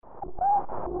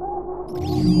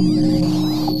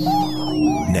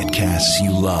Netcasts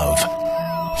you love.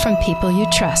 From people you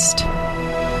trust.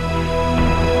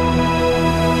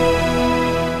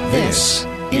 This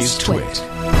is Twit.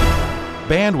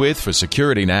 Bandwidth for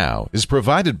Security Now is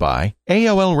provided by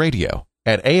AOL Radio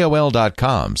at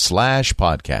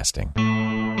aol.com/podcasting.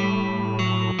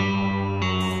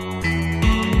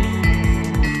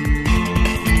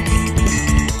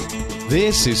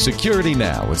 This is Security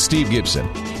Now with Steve Gibson,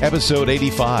 episode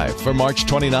 85 for March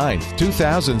 29th,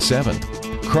 2007.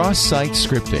 Cross-Site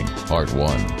Scripting, Part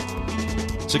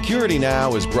 1. Security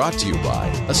Now is brought to you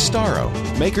by Astaro,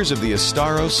 makers of the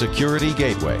Astaro Security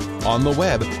Gateway, on the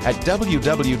web at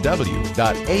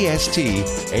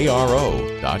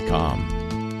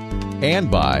www.astaro.com.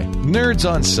 And by Nerds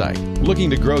on Site. Looking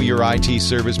to grow your IT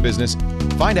service business?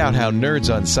 Find out how Nerds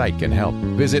on Site can help.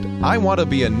 Visit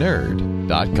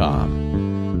iwantobeanerd.com.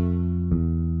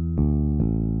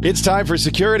 It's time for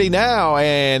Security Now,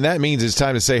 and that means it's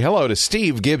time to say hello to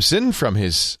Steve Gibson from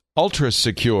his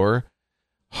ultra-secure,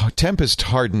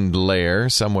 Tempest-hardened lair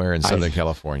somewhere in Southern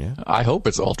California. I hope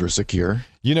it's ultra-secure.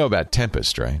 You know about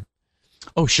Tempest, right?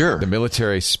 Oh, sure. The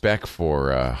military spec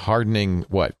for hardening,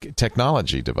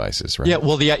 technology devices, right? Yeah,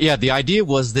 well, the idea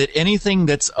was that anything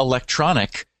that's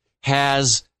electronic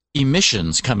has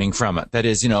emissions coming from it. That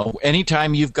is,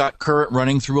 anytime you've got current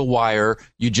running through a wire,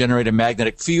 you generate a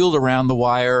magnetic field around the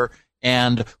wire,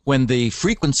 and when the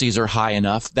frequencies are high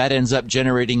enough, that ends up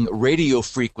generating radio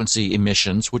frequency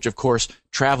emissions, which of course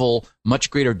travel much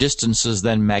greater distances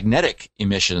than magnetic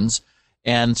emissions.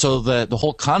 And so the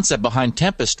whole concept behind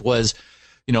Tempest was,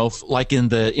 like in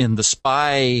the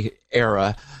spy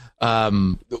era,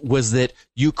 was that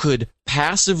you could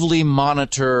passively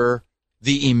monitor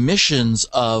the emissions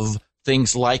of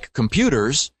things like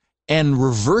computers and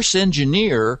reverse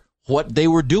engineer what they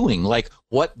were doing, like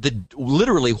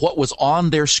literally what was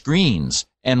on their screens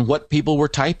and what people were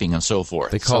typing and so forth.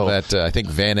 They call that, I think,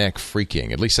 Van Eck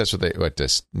freaking. At least that's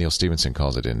what Neil Stephenson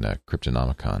calls it in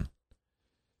Cryptonomicon,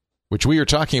 which we were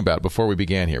talking about before we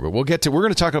began here. But we're going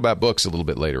to talk about books a little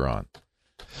bit later on.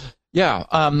 Yeah,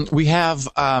 we have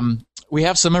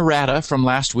some errata from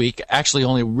last week. Actually,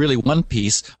 only really one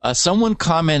piece. Someone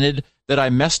commented that I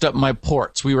messed up my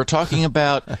ports. We were talking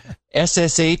about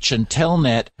SSH and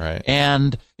Telnet, right.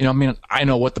 And I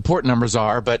know what the port numbers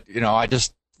are, but I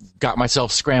just got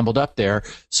myself scrambled up there.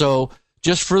 So,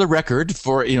 just for the record,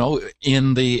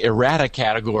 in the errata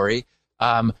category,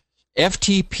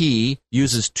 FTP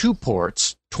uses two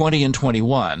ports, 20 and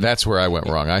 21. That's where I went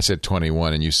wrong. I said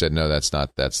 21, and you said, no, that's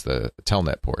not. That's the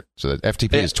Telnet port. So the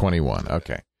FTP is 21.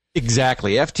 Okay.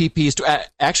 Exactly. FTP is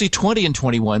actually 20 and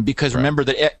 21 because remember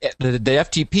that the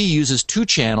FTP uses two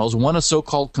channels. One a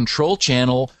so-called control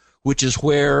channel, which is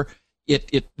where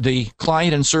the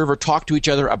client and server talk to each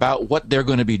other about what they're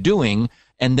going to be doing,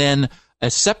 and then a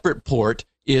separate port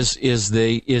is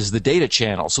the data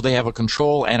channel. So they have a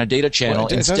control and a data channel.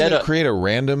 Doesn't it create a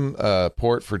random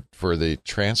port for the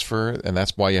transfer, and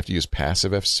that's why you have to use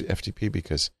passive FTP,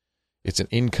 because it's an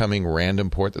incoming random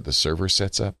port that the server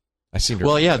sets up? I seem to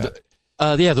remember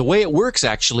that. The way it works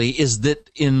actually is that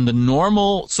in the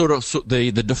normal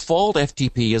the default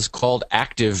FTP is called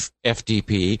active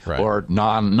FTP, right, or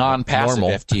non-passive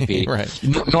normal FTP.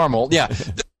 Right. Normal, yeah.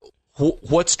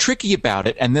 What's tricky about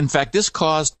it, and in fact this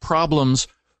caused problems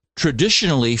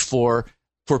traditionally for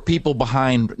people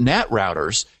behind NAT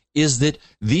routers, is that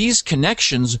these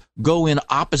connections go in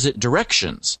opposite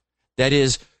directions. That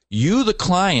is, you, the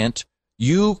client,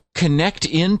 you connect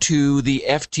into the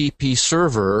FTP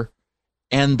server,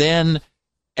 and then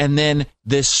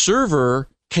this server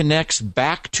connects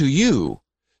back to you.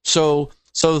 So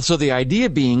the idea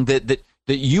being that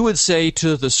you would say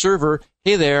to the server,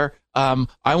 hey there,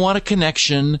 I want a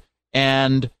connection,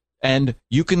 and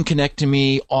you can connect to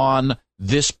me on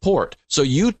this port. So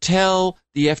you tell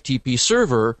the FTP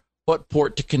server what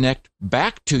port to connect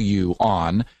back to you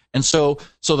on, and so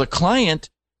the client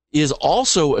is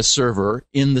also a server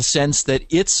in the sense that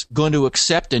it's going to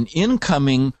accept an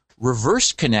incoming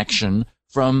reverse connection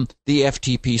from the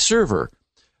FTP server.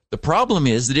 The problem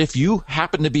is that if you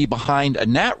happen to be behind a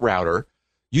NAT router,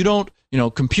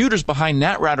 computers behind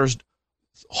NAT routers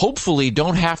hopefully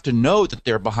don't have to know that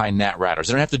they're behind NAT routers.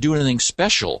 They don't have to do anything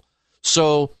special.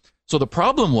 So the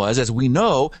problem was, as we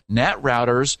know, NAT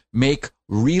routers make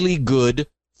really good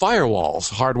firewalls,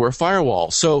 hardware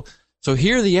firewalls. So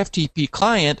here the FTP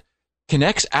client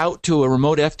connects out to a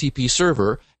remote FTP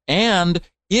server, and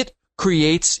it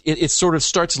sort of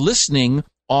starts listening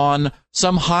on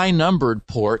some high-numbered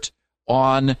port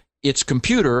on its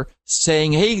computer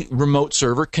saying, hey, remote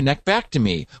server, connect back to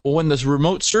me. Well, when this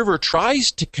remote server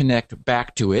tries to connect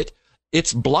back to it,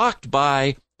 it's blocked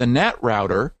by the NAT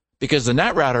router because the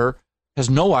NAT router has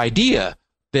no idea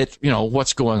that,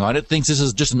 what's going on. It thinks this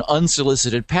is just an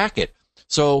unsolicited packet.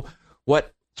 So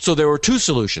there were two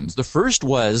solutions. The first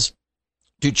was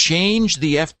to change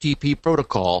the FTP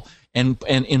protocol and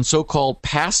in so-called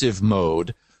passive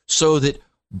mode so that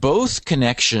both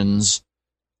connections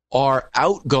are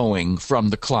outgoing from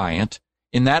the client,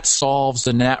 and that solves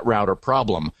the NAT router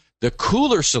problem. The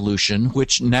cooler solution,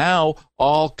 which now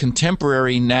all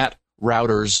contemporary NAT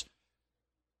routers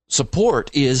support,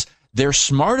 is they're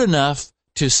smart enough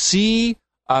to see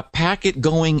a packet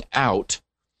going out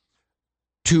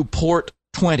to port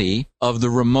 20 of the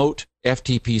remote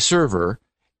FTP server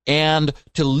and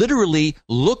to literally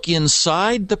look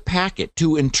inside the packet,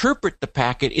 to interpret the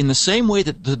packet in the same way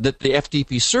that the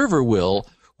FTP server will,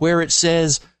 where it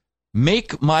says,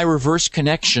 make my reverse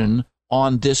connection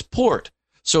on this port.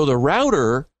 So the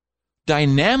router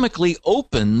dynamically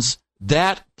opens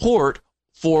that port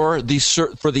for the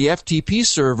FTP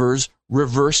server's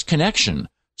reverse connection.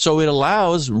 So it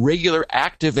allows regular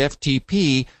active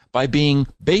FTP by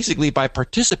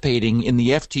participating in the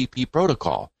FTP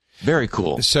protocol. Very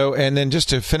cool. So, and then just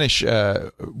to finish, we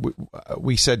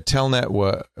said Telnet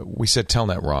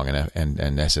wrong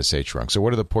and SSH wrong. So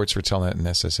what are the ports for Telnet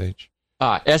and SSH?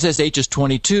 SSH is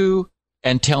 22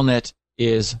 and Telnet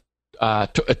is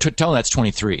Telnet's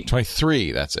 23.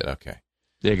 23, that's it. Okay.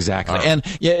 Exactly. And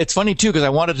yeah, it's funny too, because I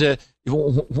wanted to,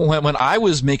 when I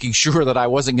was making sure that I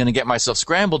wasn't going to get myself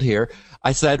scrambled here,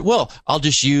 I said, well, I'll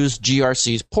just use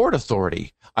GRC's port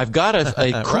authority. I've got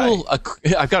a cool,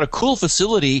 I've got a cool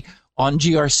facility on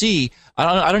GRC.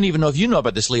 I don't even know if you know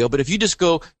about this, Leo, but if you just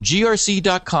go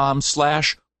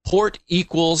grc.com/port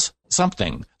equals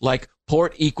something, like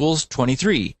port equals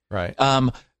 23. Right.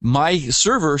 My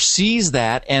server sees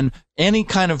that, and any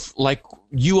kind of like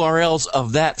URLs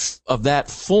of that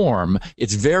form,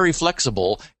 it's very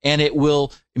flexible, and it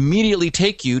will immediately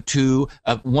take you to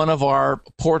one of our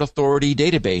port authority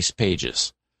database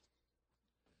pages.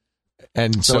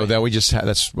 And so that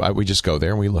that's why we just go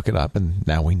there and we look it up, and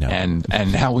now we know. And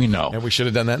now we know. And we should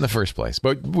have done that in the first place,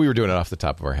 but we were doing it off the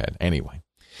top of our head anyway.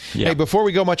 Yeah. Hey, before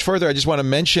we go much further, I just want to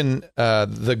mention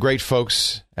the great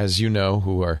folks, as you know,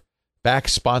 who are back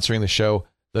sponsoring the show,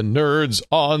 the Nerds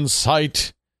on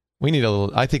Site.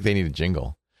 I think they need a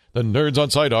jingle. The Nerds on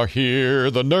Site are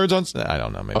here. The Nerds on Site. I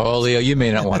don't know. Maybe. Oh, Leo, you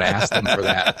may not want to ask them for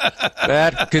that.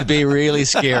 That could be really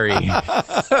scary.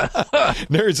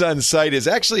 Nerds on Site is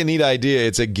actually a neat idea.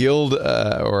 It's a guild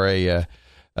or a,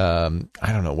 I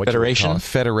don't know. What federation? You would call it.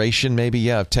 Federation, maybe,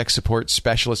 yeah, of tech support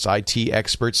specialists, IT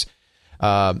experts.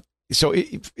 So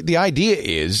the idea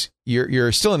is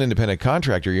you're still an independent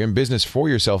contractor. You're in business for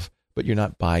yourself, but you're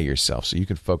not by yourself. So you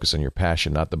can focus on your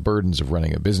passion, not the burdens of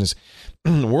running a business.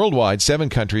 Worldwide, 7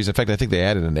 countries. In fact, I think they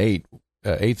added an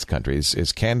eighth country.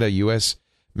 Is Canada, U.S.,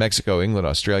 Mexico, England,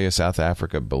 Australia, South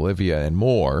Africa, Bolivia, and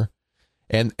more.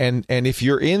 And if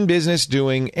you're in business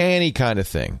doing any kind of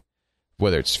thing,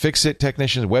 whether it's fix-it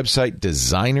technicians, website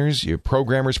designers, your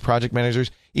programmers, project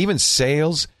managers, even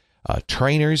sales,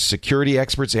 trainers, security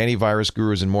experts, antivirus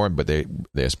gurus, and more. But they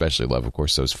especially love, of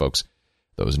course, those folks,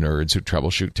 those nerds who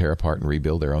troubleshoot, tear apart, and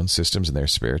rebuild their own systems in their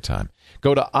spare time.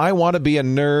 Go to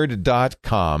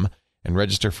iwantobeanerd.com and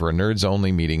register for a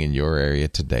nerds-only meeting in your area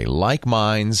today. Like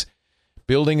minds,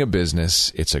 building a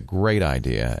business, it's a great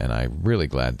idea, and I'm really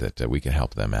glad that we can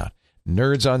help them out.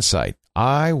 Nerds on Site,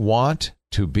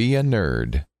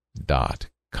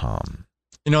 iwantobeanerd.com.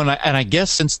 And I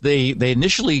guess since they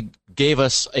initially gave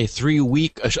us a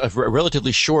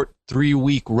relatively short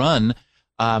 3-week run,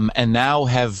 and now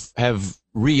have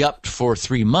re-upped for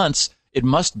 3 months, it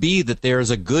must be that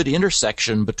there's a good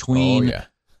intersection between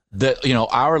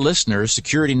our listeners,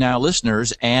 Security Now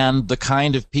listeners, and the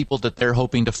kind of people that they're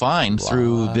hoping to find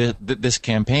through this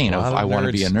campaign of I Want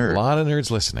to Be a Nerd. A lot of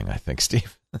nerds listening, I think,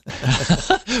 Steve.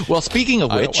 Well, speaking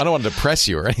of which, I don't want to depress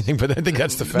you or anything, but I think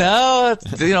that's the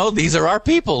fact. No, these are our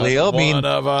people, Leo. One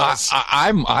of us.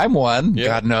 I'm one. Yep.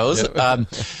 God knows. Yep.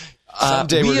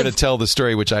 Someday we're going to tell the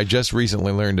story, which I just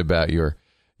recently learned about your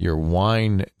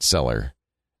wine cellar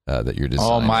that you're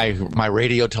designing. Oh, my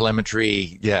radio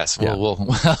telemetry. Yes, we'll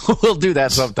do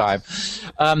that sometime.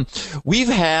 We've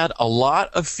had a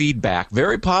lot of feedback,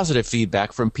 very positive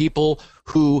feedback from people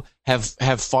who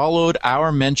have followed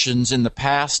our mentions in the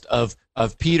past of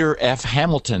Peter F.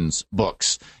 Hamilton's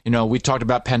books. We talked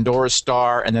about Pandora's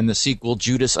Star and then the sequel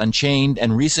Judas Unchained,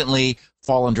 and recently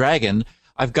Fallen Dragon.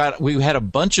 We had a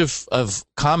bunch of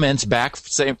comments back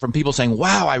from people saying,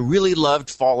 "Wow, I really loved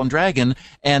Fallen Dragon,"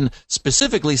 and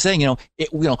specifically saying,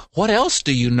 what else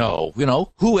do you know?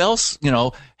 Who else,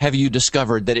 have you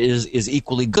discovered that is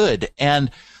equally good?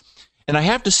 And And I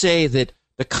have to say that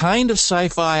the kind of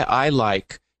sci-fi I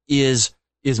like is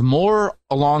more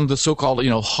along the so-called,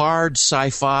 hard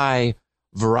sci-fi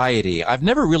variety. I've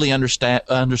never really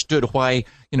understood why,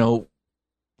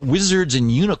 wizards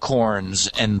and unicorns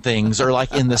and things are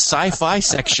like in the sci-fi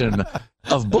section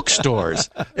of bookstores.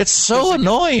 It's so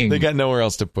annoying. They got nowhere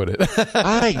else to put it.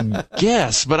 I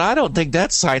guess, but I don't think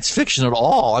that's science fiction at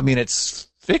all. I mean, it's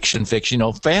fiction,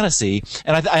 fantasy.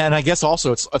 And I guess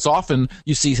also it's often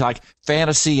you see like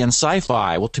fantasy and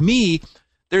sci-fi. Well, to me,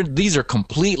 these are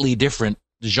completely different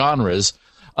genres.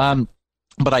 But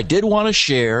I did want to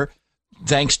share,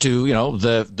 thanks to,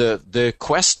 the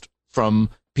quest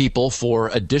from people for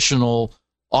additional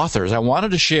authors, I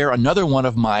wanted to share another one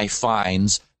of my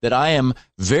finds that I am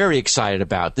very excited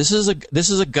about. This is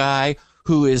a guy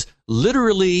who is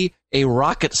literally a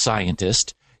rocket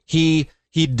scientist. He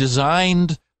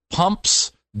designed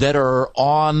pumps that are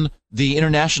on the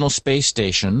International Space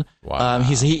Station. Wow.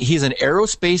 He's an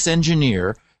aerospace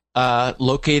engineer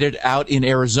located out in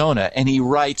Arizona, and he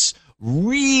writes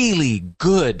really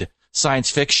good science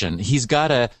fiction. He's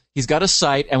got a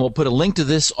site, and we'll put a link to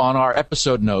this on our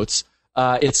episode notes.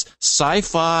 It's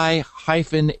sci-fi-az.com,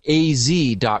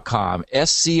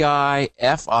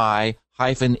 sci-fi-az.com.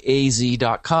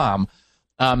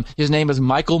 His name is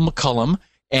Michael McCullum,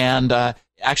 and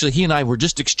actually he and I were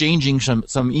just exchanging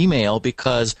some email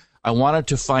because I wanted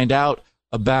to find out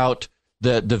about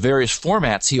the various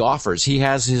formats he offers. He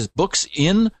has his books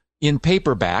in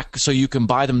paperback, so you can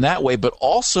buy them that way, but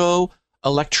also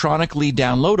electronically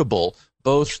downloadable,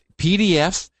 both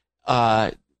PDF,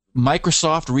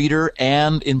 Microsoft Reader,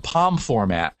 and in Palm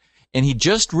format. And he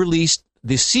just released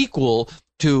the sequel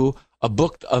to a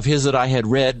book of his that I had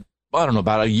read, I don't know,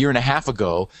 about a year and a half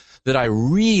ago that I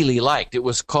really liked. It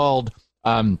was called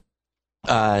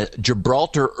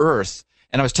Gibraltar Earth.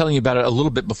 And I was telling you about it a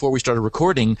little bit before we started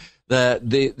recording.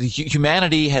 The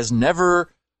humanity has never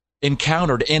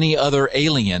encountered any other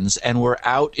aliens, and we're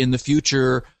out in the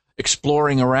future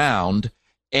exploring around,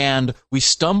 and we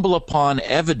stumble upon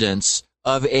evidence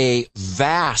of a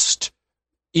vast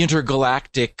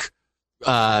intergalactic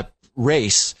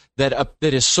race that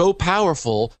is so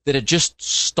powerful that it just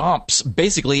stomps,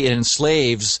 basically it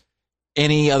enslaves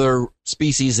any other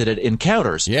species that it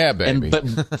encounters. Yeah, baby.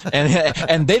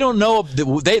 And they don't know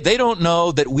they don't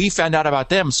know that we found out about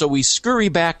them, so we scurry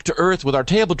back to Earth with our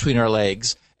tail between our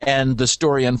legs, and the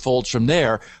story unfolds from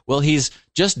there. Well, he's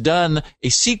just done a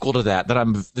sequel to that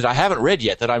I haven't read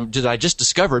yet, that I just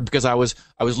discovered because I was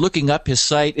looking up his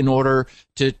site in order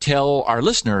to tell our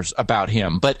listeners about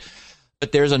him. But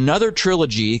there's another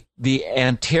trilogy, the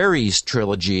Antares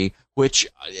trilogy, which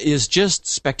is just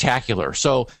spectacular.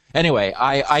 So anyway,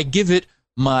 I give it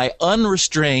my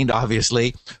unrestrained,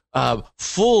 obviously,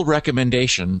 full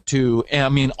recommendation to. I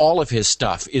mean, all of his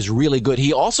stuff is really good.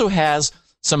 He also has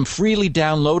some freely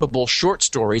downloadable short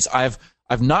stories. I've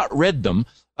not read them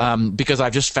because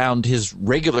I've just found his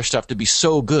regular stuff to be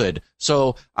so good.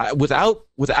 So without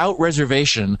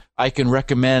reservation, I can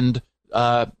recommend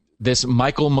this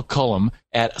Michael McCullum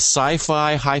at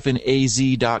sci-fi-az.com.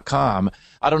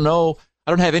 I don't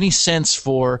have any sense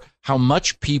for how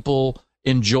much people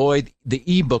enjoy the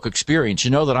ebook experience. You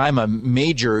know that I'm a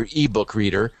major ebook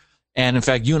reader. And in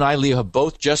fact, you and I, Leo, have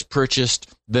both just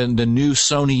purchased the new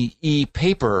Sony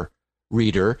e-paper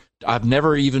reader. I've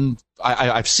never even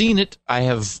I've seen it. I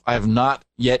have not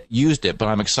yet used it, but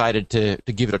I'm excited to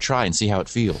give it a try and see how it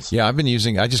feels. Yeah, I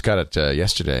just got it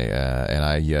yesterday, and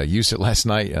I used it last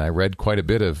night, and I read quite a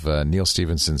bit of Neil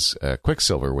Stephenson's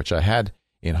Quicksilver, which I had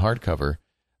in hardcover.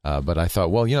 But I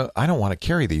thought, well, I don't want to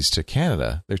carry these to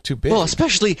Canada. They're too big. Well,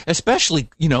 especially,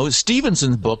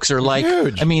 Stevenson's books are like,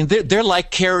 huge. I mean, they're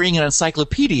like carrying an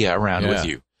encyclopedia around with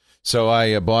you. So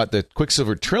I bought the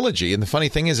Quicksilver trilogy, and the funny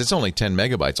thing is, it's only 10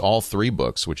 megabytes, all 3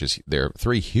 books, they're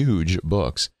 3 huge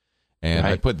books. And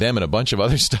right. I put them in a bunch of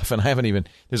other stuff, and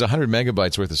there's 100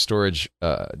 megabytes worth of storage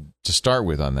to start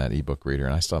with on that ebook reader,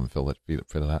 and I still haven't filled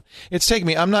it out. It's taken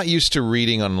me, I'm not used to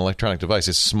reading on an electronic device.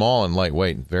 It's small and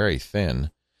lightweight and very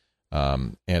thin.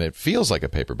 And it feels like a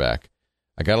paperback.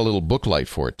 I got a little book light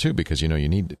for it too, because you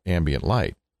need ambient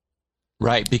light.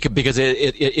 Right, because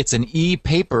it's an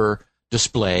e-paper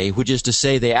display, which is to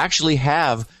say they've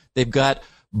got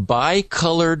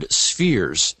bicolored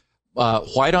spheres,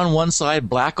 white on one side,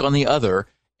 black on the other,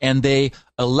 and they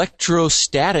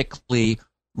electrostatically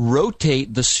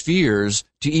rotate the spheres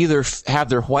to either have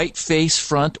their white face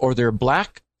front or their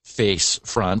black face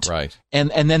front. Right, and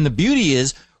then the beauty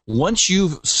is, once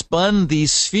you've spun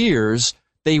these spheres,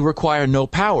 they require no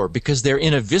power because they're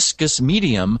in a viscous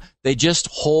medium. They just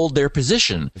hold their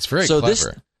position. It's very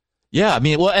clever. Yeah, I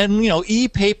mean, well, and,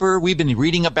 e-paper, we've been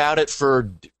reading about it for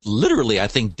literally, I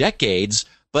think, decades,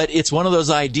 but it's one of those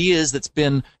ideas that's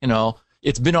been,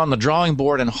 it's been on the drawing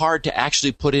board and hard to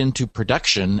actually put into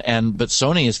production. But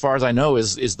Sony, as far as I know,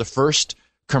 is the first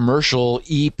commercial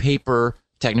e-paper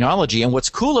technology. And what's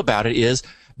cool about it is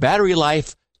battery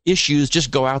life issues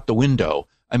just go out the window.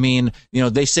 I mean,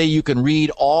 they say you can read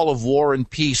all of War and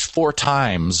Peace 4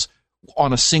 times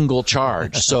on a single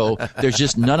charge. So there's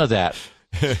just none of that.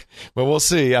 Well, we'll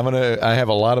see. I have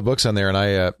a lot of books on there, and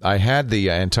I had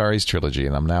the Antares trilogy,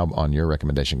 and I'm now, on your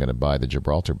recommendation, going to buy the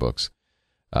Gibraltar books.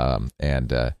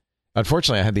 And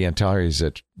unfortunately, I had the Antares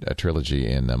trilogy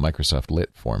in Microsoft Lit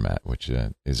format, which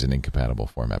is an incompatible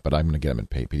format. But I'm going to get them in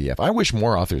PDF. I wish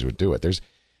more authors would do it.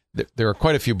 There are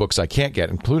quite a few books I can't get,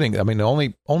 including,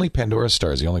 only Pandora's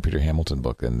Star is the only Peter Hamilton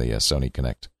book in the Sony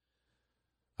Connect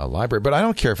library. But I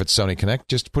don't care if it's Sony Connect.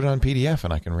 Just put it on PDF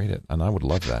and I can read it. And I would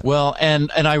love that. Well,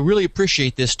 and I really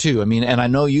appreciate this too. I mean, and I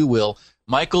know you will.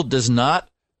 Michael does not.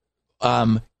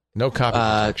 No copy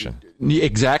protection.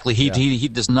 Exactly. He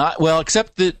does not. Well,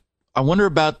 except that I wonder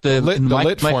about the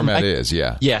lit format is,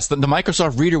 yeah. Yes, the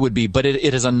Microsoft Reader would be, but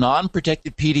it is a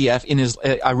non-protected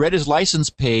PDF. I read his license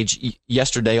page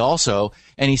yesterday also,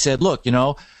 and he said, look,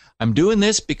 I'm doing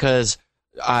this because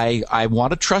I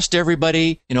want to trust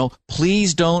everybody.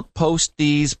 Please don't post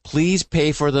these. Please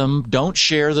pay for them. Don't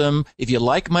share them. If you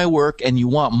like my work and you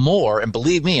want more, and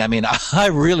believe me, I mean, I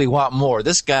really want more.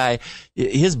 This guy,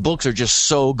 his books are just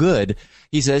so good.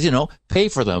 He says, pay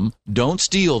for them. Don't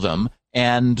steal them.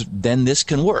 And then this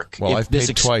can work. Well, I've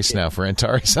paid twice now for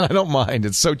Antares, and I don't mind.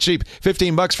 It's so cheap.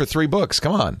 $15 for 3 books.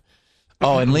 Come on.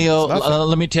 Oh, and Leo,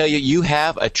 let me tell you, you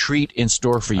have a treat in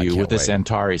store for you with this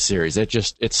Antares series.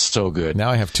 It's so good. Now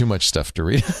I have too much stuff to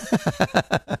read.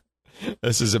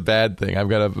 This is a bad thing. I've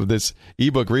got this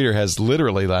ebook reader has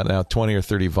literally now 20 or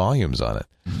 30 volumes on it.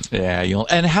 Yeah,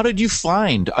 and how did you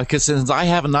find? Because since I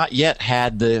have not yet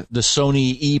had the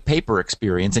Sony e-paper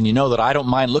experience, and you know that I don't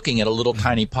mind looking at a little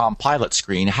tiny Palm Pilot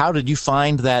screen. How did you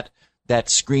find that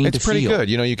screen? It's pretty good.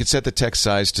 You could set the text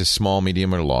size to small,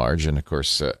 medium, or large, and of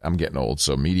course, I'm getting old,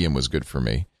 so medium was good for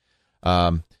me.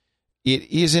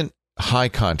 It isn't high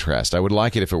contrast. I would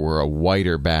like it if it were a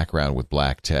whiter background with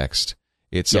black text.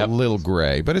 It's a little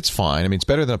gray, but it's fine. I mean, it's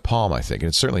better than a Palm, I think, and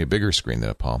it's certainly a bigger screen than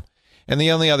a Palm. And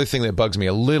the only other thing that bugs me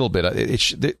a little bit,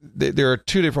 there are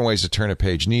 2 different ways to turn a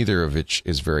page, neither of which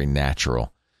is very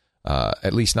natural,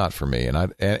 at least not for me.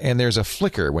 And there's a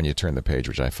flicker when you turn the page,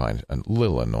 which I find a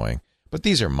little annoying. But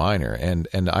these are minor, and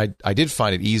I did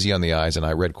find it easy on the eyes, and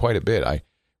I read quite a bit. I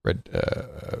read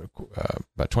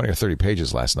about 20 or 30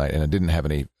 pages last night, and I didn't have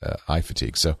any eye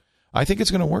fatigue. So I think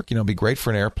it's going to work. Be great for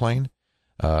an airplane.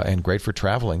 And great for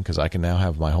traveling because I can now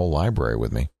have my whole library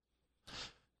with me.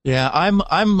 Yeah,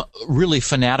 I'm really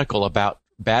fanatical about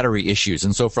battery issues,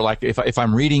 and so for if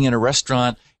I'm reading in a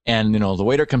restaurant and the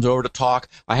waiter comes over to talk,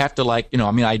 I have to I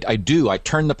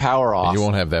turn the power off. And you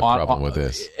won't have that problem with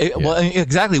this. Well,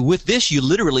 exactly. With this, you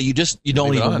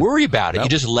don't even worry about it. Nope. You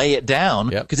just lay it down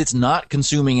because it's not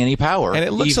consuming any power. And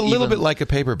it looks a little bit like a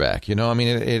paperback. I mean,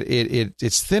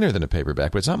 it's thinner than a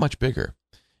paperback, but it's not much bigger.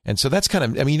 And so that's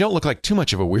you don't look like too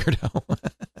much of a weirdo.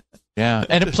 Yeah,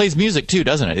 and it plays music too,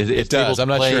 doesn't it? It does. I'm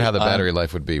not sure how the battery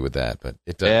life would be with that, but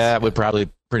it does. Yeah, it would probably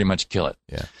pretty much kill it.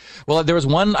 Yeah. Well,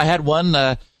 I had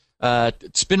one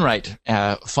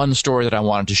SpinRite fun story that I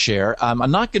wanted to share. I'm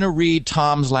not going to read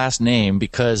Tom's last name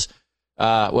because,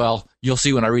 you'll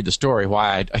see when I read the story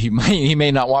why he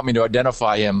may not want me to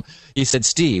identify him. He said,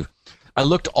 Steve, I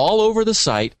looked all over the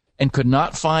site and could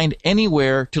not find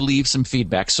anywhere to leave some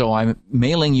feedback, so I'm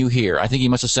mailing you here. I think he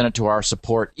must have sent it to our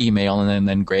support email, and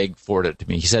then Greg forwarded it to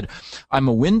me. He said, I'm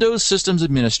a Windows systems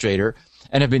administrator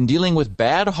and have been dealing with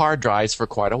bad hard drives for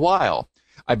quite a while.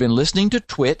 I've been listening to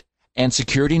Twit and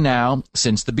Security Now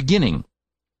since the beginning.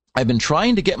 I've been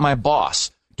trying to get my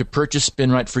boss to purchase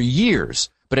SpinRite for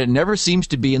years, but it never seems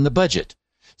to be in the budget.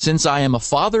 Since I am a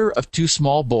father of 2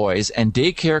 small boys and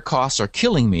daycare costs are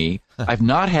killing me, I've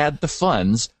not had the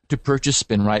funds to purchase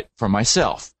SpinRite for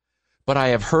myself. But I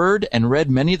have heard and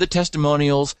read many of the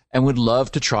testimonials and would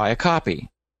love to try a copy.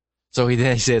 So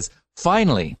he says,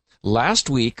 finally, last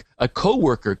week, a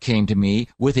coworker came to me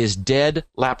with his dead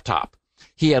laptop.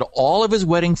 He had all of his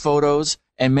wedding photos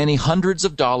and many hundreds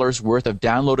of dollars worth of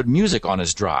downloaded music on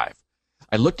his drive.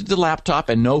 I looked at the laptop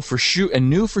and knew for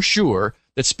sure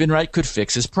that SpinRite could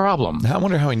fix his problem. I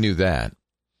wonder how he knew that.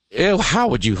 Ew, why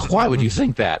would you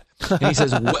think that? And he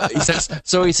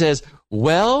says,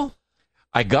 well,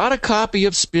 I got a copy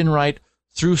of SpinRite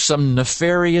through some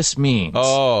nefarious means.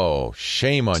 Oh,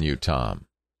 shame on you, Tom.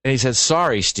 And he says,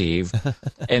 sorry, Steve.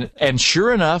 and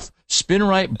sure enough,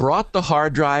 SpinRite brought the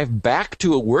hard drive back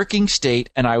to a working state,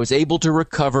 and I was able to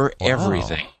recover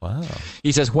everything. Wow.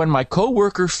 He says, when my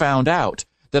coworker found out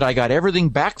that I got everything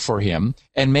back for him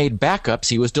and made backups,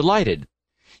 he was delighted.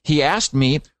 He asked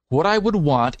me what I would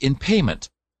want in payment.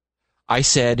 I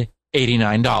said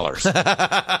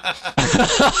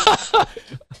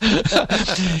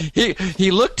 $89.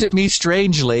 He looked at me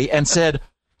strangely and said,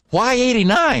 why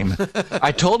 89?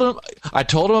 I told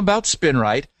him about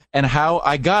SpinRite and how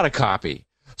I got a copy.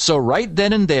 So right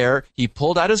then and there, he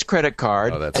pulled out his credit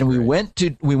card, and we went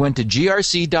to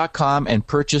grc.com and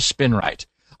purchased SpinRite.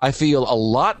 I feel a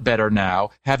lot better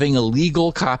now having a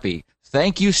legal copy.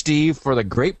 Thank you, Steve, for the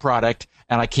great product,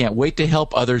 and I can't wait to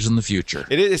help others in the future.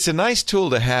 It's a nice tool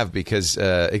to have because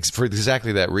for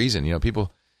exactly that reason. You know,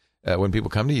 people when people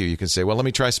come to you, you can say, "Well, let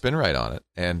me try SpinRite on it,"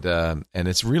 and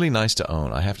it's really nice to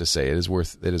own. I have to say, it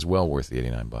is well worth the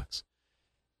 $89.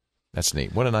 That's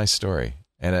neat. What a nice story.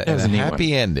 And a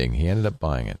happy ending. He ended up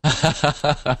buying it.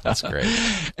 That's great.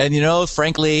 And,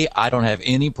 frankly, I don't have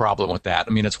any problem with that. I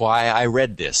mean, it's why I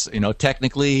read this.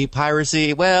 Technically,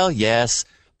 piracy, well, yes.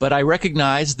 But I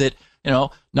recognize that,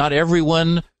 not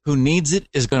everyone who needs it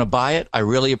is going to buy it. I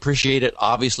really appreciate it,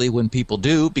 obviously, when people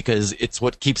do, because it's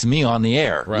what keeps me on the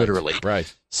air, literally.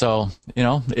 Right. So,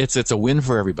 it's a win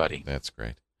for everybody. That's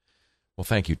great. Well,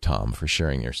 thank you, Tom, for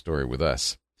sharing your story with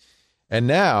us. And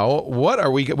now, what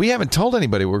are we haven't told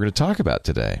anybody what we're going to talk about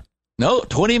today. No,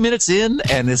 20 minutes in,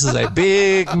 and this is a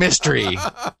big mystery.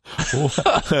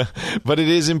 But it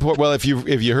is important. Well, if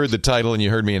you heard the title and you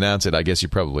heard me announce it, I guess you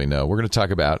probably know. We're going to talk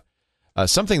about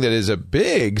something that is a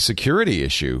big security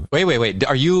issue. Wait.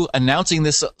 Are you announcing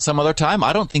this some other time?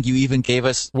 I don't think you even gave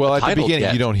us Well, at the beginning,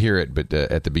 yet. You don't hear it, but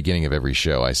at the beginning of every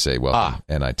show, I say welcome,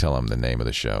 and I tell them the name of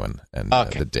the show and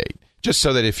the date. Just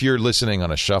so that if you're listening on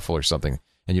a shuffle or something,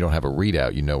 and you don't have a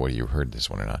readout, you know whether you heard this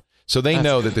one or not. So they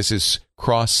know that this is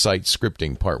cross-site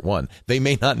scripting part 1. They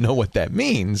may not know what that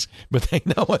means, but they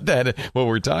know what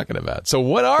we're talking about. So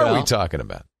what are we talking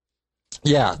about?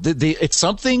 Yeah, it's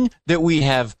something that we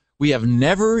have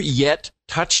never yet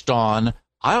touched on.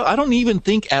 I don't even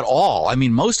think at all. I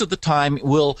mean, most of the time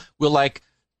we'll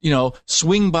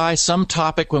swing by some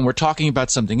topic when we're talking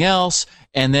about something else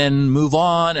and then move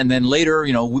on. And then later,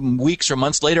 weeks or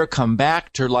months later, come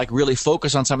back to really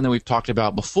focus on something that we've talked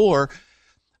about before.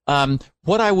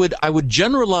 What I would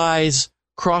generalize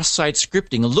cross-site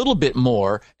scripting a little bit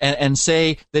more and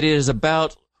say that it is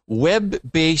about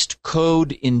web-based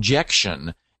code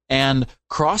injection, and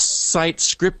cross-site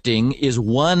scripting is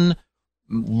one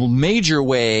major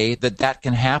way that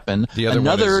can happen. The other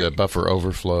one is buffer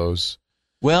overflows.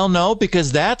 Well, no,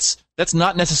 because that's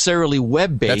not necessarily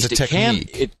web-based. That's a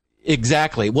technique.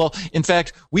 Exactly. Well, in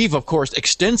fact, we've, of course,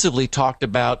 extensively talked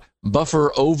about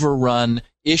buffer overrun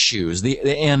issues.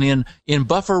 And in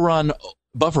buffer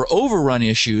overrun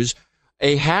issues,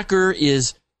 a hacker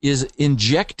is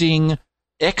injecting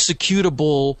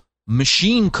executable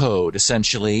machine code,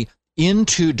 essentially,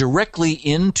 directly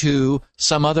into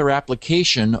some other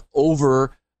application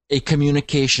over a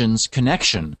communications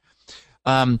connection.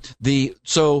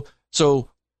 So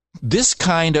this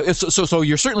kind of so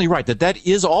you're certainly right that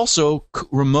is also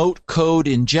remote code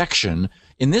injection.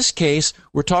 In this case,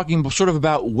 we're talking sort of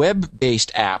about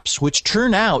web-based apps, which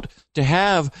turn out to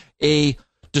have a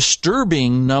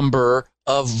disturbing number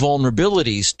of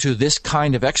vulnerabilities to this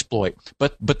kind of exploit.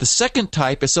 But the second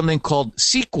type is something called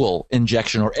SQL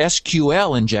injection or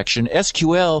SQL injection.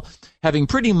 SQL having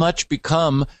pretty much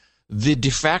become the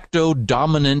de facto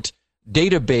dominant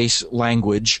database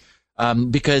language,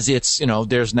 because it's,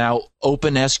 there's now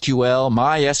OpenSQL,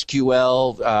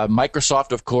 MySQL.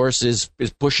 Microsoft, of course, is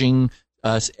pushing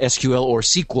SQL or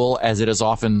SQL as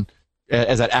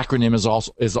that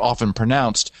acronym is often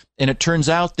pronounced. And it turns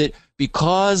out that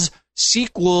because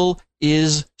SQL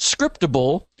is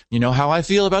scriptable, you know how I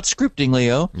feel about scripting,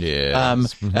 Leo.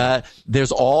 Yes.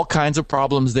 There's all kinds of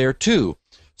problems there too.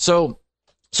 So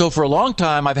for a long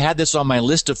time, I've had this on my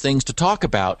list of things to talk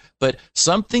about, but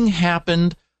something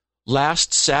happened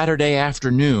last Saturday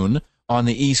afternoon on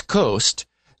the East Coast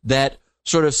that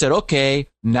sort of said, okay,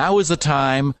 now is the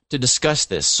time to discuss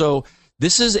this. So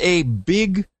this is a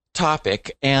big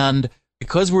topic, and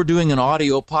because we're doing an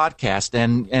audio podcast,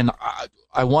 and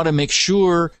I want to make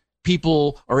sure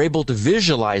people are able to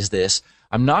visualize this,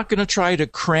 I'm not going to try to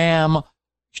cram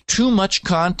too much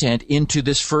content into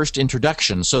this first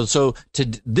introduction. So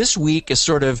this week is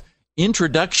sort of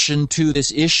introduction to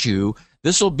this issue.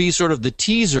 This will be sort of the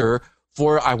teaser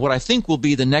for what I think will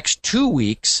be the next 2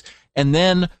 weeks, and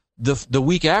then the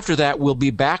week after that we'll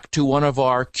be back to one of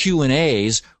our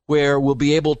Q&As where we'll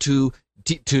be able to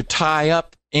to tie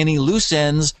up any loose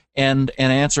ends and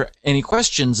answer any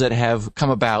questions that have come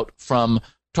about from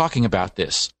talking about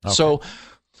this. Okay. So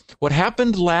what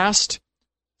happened last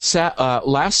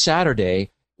Saturday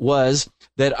was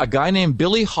that a guy named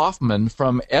Billy Hoffman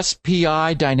from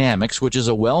SPI Dynamics, which is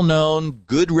a well-known,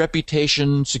 good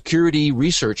reputation security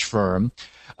research firm,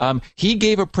 he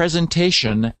gave a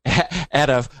presentation at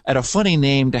a funny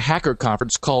named hacker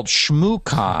conference called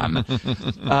ShmooCon.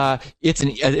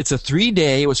 It's a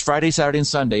 3-day. It was Friday, Saturday, and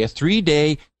Sunday. A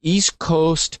 3-day East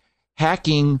Coast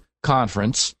hacking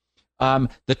conference.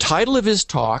 The title of his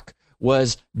talk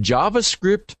was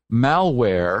JavaScript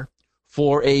Malware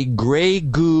for a Gray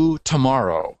Goo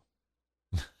Tomorrow.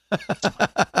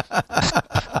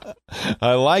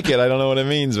 I like it. I don't know what it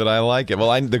means, but I like it.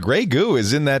 Well, the gray goo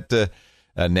is in that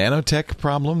nanotech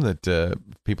problem that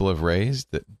people have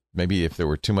raised, that maybe if there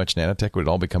were too much nanotech, would it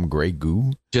all become gray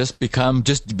goo? Just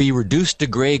be reduced to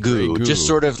gray goo. Just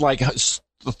sort of like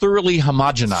thoroughly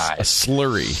homogenized. A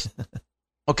slurry.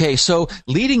 Okay, so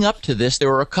leading up to this, there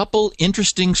were a couple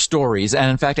interesting stories,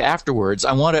 and in fact, afterwards,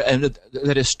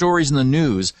 that is stories in the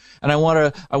news, and I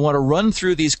want to run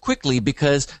through these quickly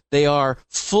because they are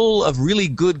full of really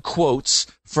good quotes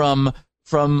from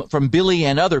Billy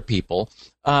and other people.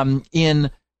 In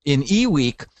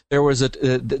eWeek, there was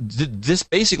this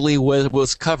basically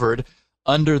was covered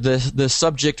under the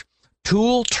subject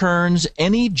 "Tool turns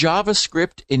any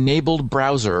JavaScript-enabled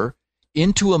browser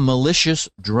into a malicious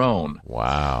drone."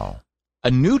 Wow.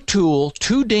 A new tool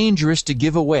too dangerous to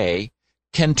give away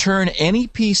can turn any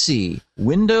PC,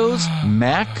 Windows,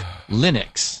 Mac,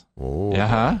 Linux,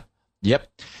 yep,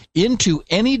 into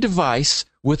any device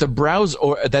with a browser,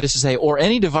 or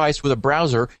any device with a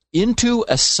browser, into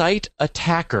a site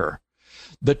attacker.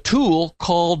 The tool,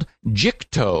 called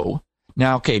Jikto.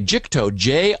 Now, okay, Jikto,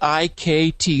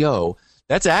 Jikto,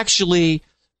 that's actually...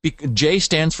 J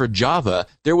stands for Java.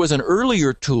 There was an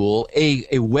earlier tool,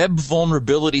 a web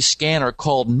vulnerability scanner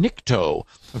called Nikto.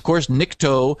 Of course,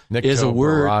 Nikto is a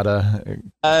word. Barada.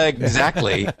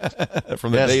 Exactly.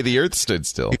 From the day the earth stood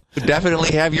still. You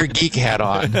definitely have your geek hat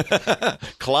on.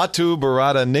 Klaatu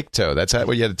Barada Nikto. That's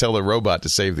what you had to tell the robot to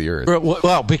save the earth.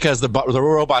 Well, because the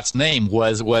robot's name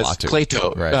was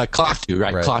Klaatu. Right. Klaatu,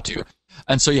 right? Klaatu.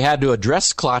 And so you had to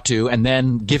address Klaatu and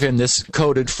then give him this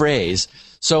coded phrase.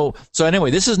 So anyway,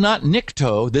 this is not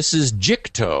Nikto, this is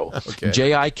Jikto, okay.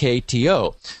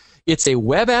 Jikto. It's a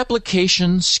web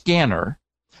application scanner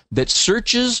that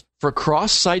searches for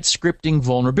cross-site scripting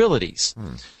vulnerabilities.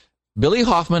 Billy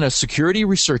Hoffman, a security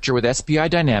researcher with SPI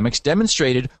Dynamics,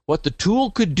 demonstrated what the tool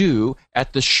could do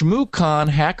at the ShmooCon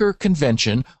hacker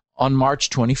convention on March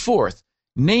 24th,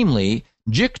 namely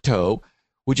Jikto,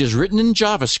 which is written in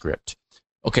JavaScript.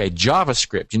 Okay,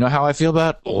 JavaScript. You know how I feel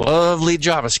about lovely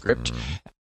JavaScript.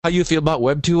 How you feel about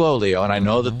Web 2.0, Leo, and I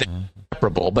know that they're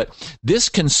separable, but this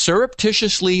can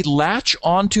surreptitiously latch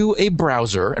onto a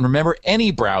browser, and remember, any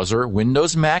browser,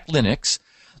 Windows, Mac, Linux,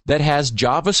 that has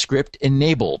JavaScript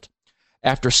enabled.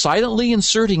 After silently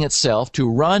inserting itself to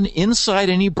run inside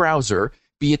any browser,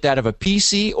 be it that of a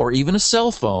PC or even a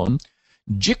cell phone,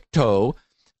 Jikto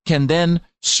can then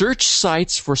search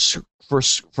sites for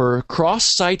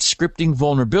cross-site scripting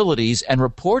vulnerabilities and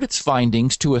report its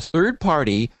findings to a third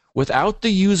party without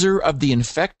the user of the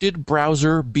infected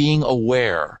browser being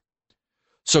aware.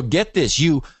 So get this,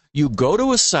 you go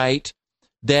to a site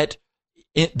that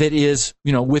is,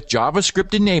 with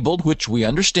JavaScript enabled, which we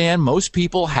understand most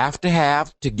people have to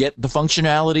get the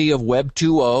functionality of Web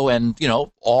 2.0 and,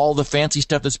 all the fancy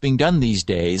stuff that's being done these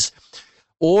days,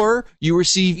 or you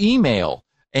receive email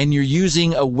and you're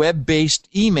using a web-based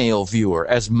email viewer,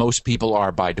 as most people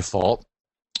are by default.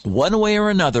 One way or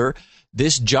another,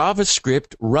 this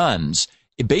JavaScript runs.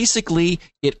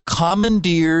 It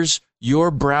commandeers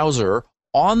your browser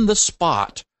on the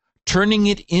spot, turning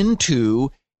it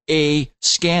into a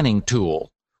scanning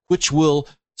tool, which will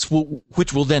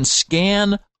then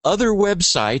scan other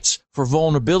websites for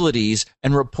vulnerabilities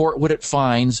and report what it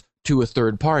finds to a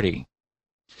third party.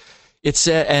 It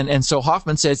said, and so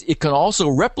Hoffman says it can also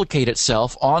replicate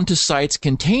itself onto sites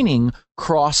containing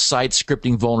cross-site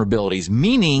scripting vulnerabilities,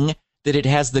 meaning that it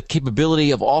has the capability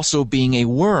of also being a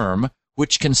worm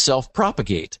which can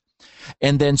self-propagate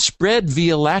and then spread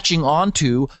via latching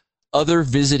onto other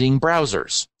visiting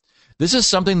browsers. This is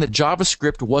something that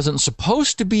JavaScript wasn't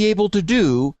supposed to be able to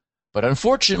do, but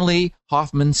unfortunately,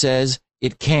 Hoffman says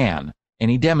it can, and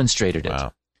he demonstrated it.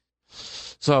 Wow.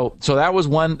 So that was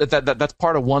one. That's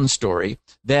part of one story.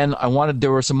 Then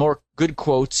there were some more good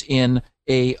quotes in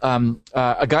a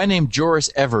guy named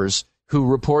Joris Evers, who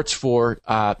reports for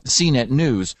CNET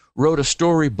News, wrote a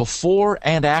story before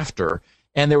and after,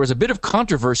 And there was a bit of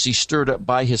controversy stirred up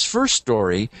by his first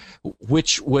story,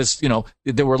 which was,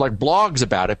 there were like blogs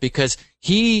about it because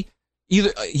he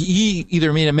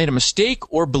either made a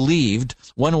mistake or believed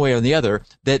one way or the other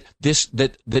that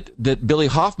Billy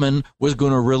Hoffman was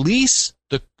going to release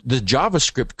the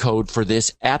JavaScript code for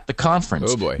this at the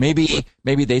conference. Oh boy. Maybe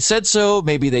they said so,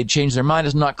 maybe they changed their mind.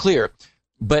 It's not clear.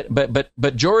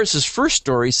 But Joris's first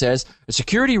story says a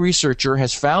security researcher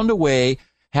has found a way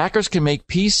hackers can make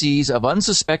PCs of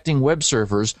unsuspecting web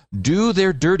servers do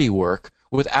their dirty work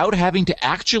without having to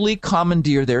actually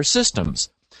commandeer their systems.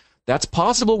 That's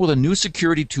possible with a new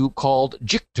security tool called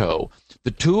Jikto.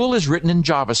 The tool is written in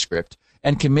JavaScript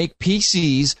and can make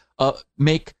PCs of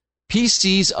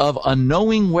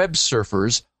unknowing web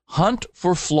surfers hunt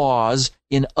for flaws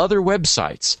in other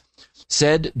websites,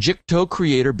 said Jikto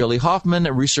creator Billy Hoffman,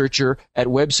 a researcher at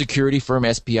web security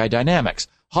firm SPI Dynamics.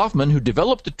 Hoffman, who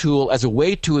developed the tool as a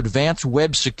way to advance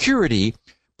web security,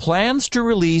 plans to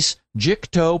release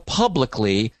Jikto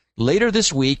publicly later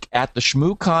this week at the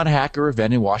ShmooCon hacker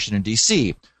event in Washington,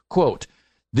 D.C. Quote,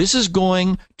 "This is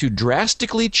going to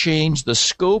drastically change the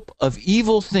scope of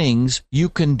evil things you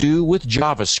can do with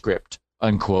JavaScript,"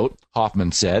 unquote,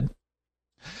 Hoffman said.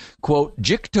 Quote,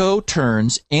 "Jikto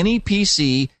turns any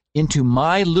PC into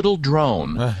my little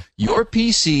drone. Your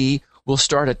PC will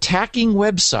start attacking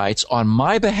websites on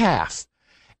my behalf,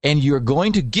 and you're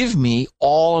going to give me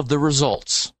all of the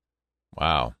results."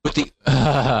 Wow. With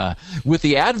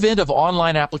the advent of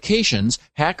online applications,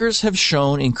 hackers have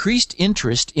shown increased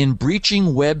interest in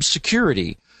breaching web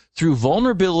security through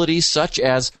vulnerabilities such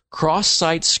as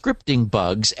cross-site scripting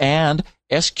bugs and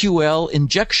SQL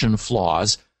injection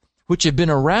flaws, which have been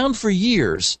around for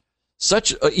years.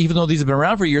 Even though these have been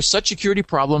around for years, such security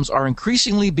problems are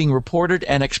increasingly being reported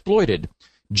and exploited.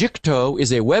 Jikto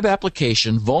is a web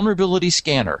application vulnerability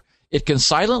scanner. It can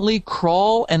silently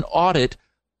crawl and audit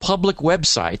public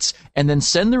websites and then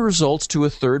send the results to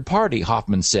a third party,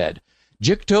 Hoffman said.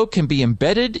 Jikto can be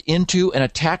embedded into an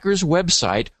attacker's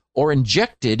website or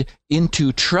injected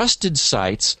into trusted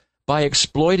sites by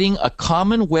exploiting a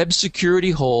common web security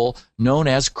hole known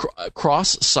as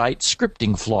cross-site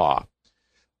scripting flaw.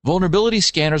 Vulnerability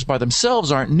scanners by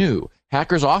themselves aren't new.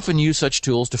 Hackers often use such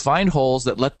tools to find holes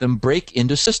that let them break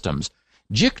into systems.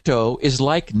 Jikto is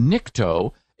like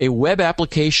Nikto, a web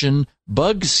application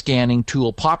bug scanning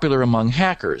tool popular among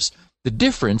hackers. The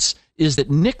difference is that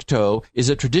Nikto is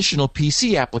a traditional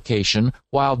PC application,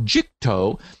 while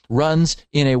Jikto runs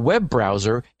in a web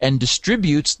browser and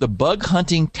distributes the bug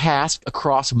hunting task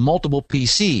across multiple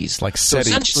PCs. It's like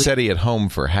SETI at home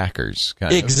for hackers.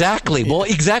 Kind exactly. of. Well,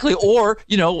 exactly. Or,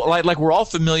 like we're all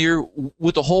familiar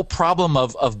with the whole problem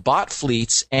of bot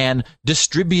fleets and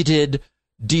distributed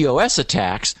DOS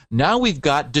attacks. Now we've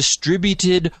got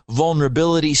distributed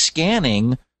vulnerability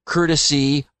scanning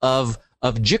courtesy of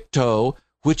Jikto,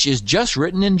 which is just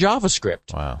written in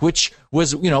JavaScript, wow, which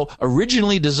was,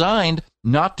 originally designed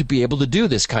not to be able to do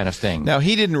this kind of thing. Now,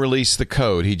 he didn't release the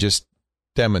code. He just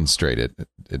demonstrated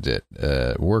it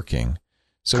working.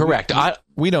 So correct.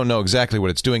 We don't know exactly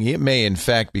what it's doing. It may, in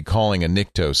fact, be calling a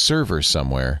Nikto server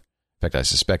somewhere. In fact, I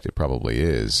suspect it probably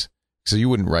is. So you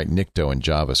wouldn't write Nikto in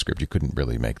JavaScript. You couldn't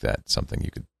really make that something you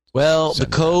could. Well, the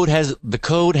code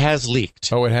has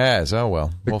leaked. Oh, it has. Oh,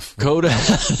 well.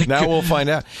 Now we'll find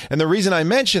out. And the reason I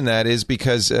mention that is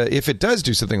because if it does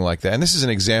do something like that, and this is an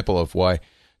example of why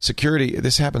security,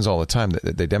 this happens all the time,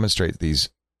 that they demonstrate these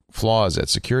flaws at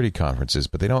security conferences,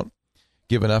 but they don't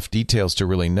give enough details to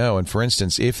really know. And for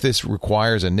instance, if this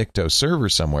requires a Nikto server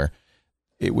somewhere,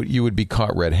 you would be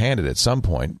caught red-handed at some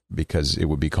point because it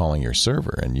would be calling your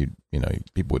server, and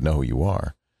people would know who you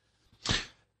are.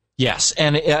 Yes,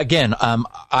 and again,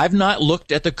 I've not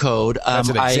looked at the code. That's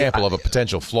an example of a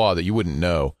potential flaw that you wouldn't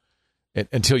know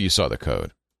until you saw the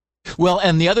code. Well,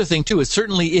 and the other thing too is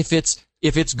certainly if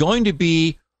it's going to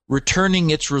be returning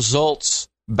its results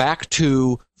back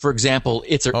to, for example,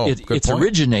 its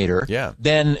originator, yeah,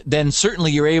 then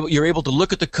certainly you're able to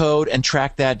look at the code and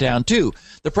track that down too.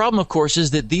 The problem, of course, is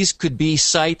that these could be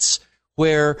sites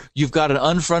where you've got an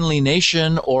unfriendly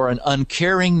nation or an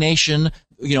uncaring nation,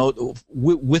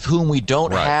 with whom we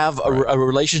don't have a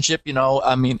relationship,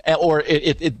 or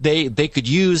they could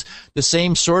use the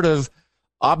same sort of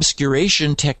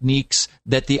obscuration techniques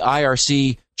that the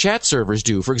IRC chat servers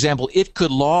do. For example, it could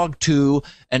log to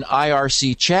an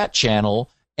IRC chat channel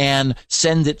and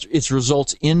send its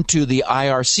results into the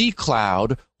IRC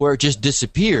cloud, where it just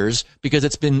disappears because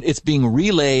it's being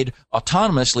relayed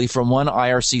autonomously from one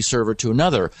IRC server to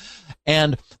another.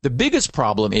 And the biggest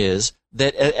problem is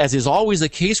that, as is always the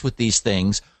case with these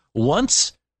things,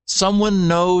 once someone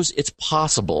knows it's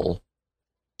possible,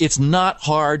 it's not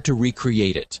hard to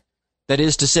recreate it. That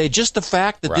is to say, just the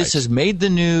fact that this has made the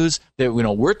news, that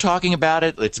we're talking about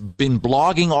it, it's been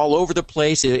blogging all over the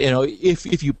place.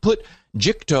 If you put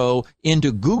Jikto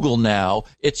into Google now,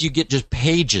 you get just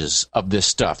pages of this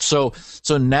stuff. So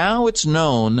now it's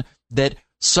known that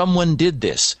someone did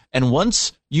this, and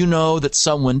once you know that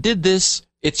someone did this,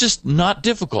 it's just not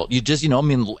difficult. You just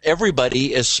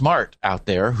everybody is smart out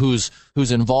there who's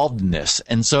involved in this,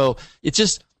 and so it's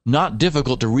just not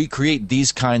difficult to recreate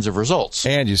these kinds of results.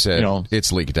 And you said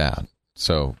it's leaked out.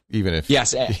 So even if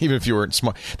you weren't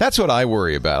smart, that's what I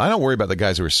worry about. I don't worry about the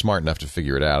guys who are smart enough to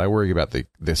figure it out. I worry about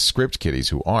the script kiddies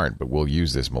who aren't, but will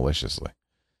use this maliciously.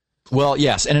 Well,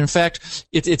 yes, and in fact,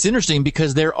 it's interesting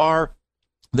because there are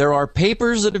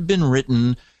papers that have been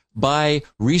written by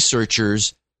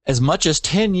researchers as much as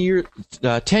 10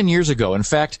 years ago. In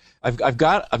fact, I've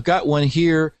got one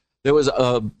here that was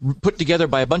put together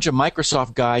by a bunch of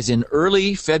Microsoft guys in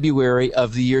early February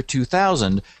of the year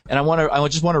 2000, and I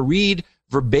just want to read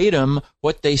verbatim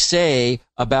what they say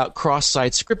about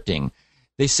cross-site scripting.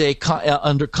 They say,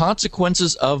 under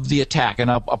consequences of the attack, and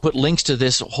I'll put links to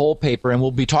this whole paper, and we'll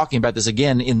be talking about this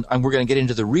again, and we're going to get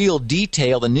into the real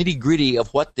detail, the nitty-gritty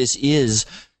of what this is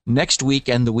next week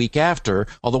and the week after.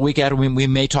 Although the week after we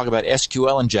may talk about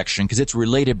SQL injection because it's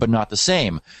related but not the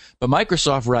same. But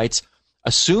Microsoft writes,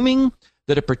 assuming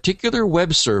that a particular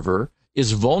web server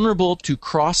is vulnerable to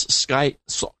cross-site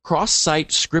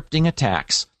scripting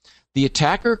attacks, the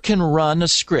attacker can run a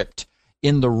script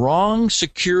in the wrong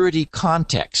security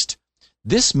context.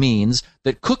 This means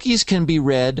that cookies can be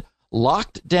read,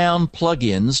 locked down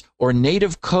plugins or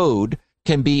native code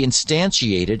can be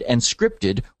instantiated and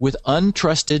scripted with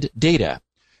untrusted data.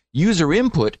 User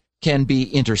input can be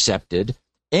intercepted.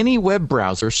 Any web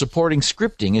browser supporting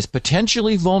scripting is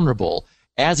potentially vulnerable,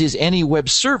 as is any web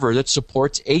server that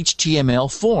supports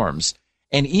HTML forms,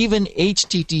 and even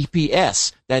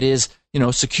HTTPS, that is,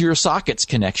 secure sockets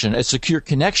connection, a secure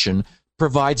connection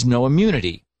provides no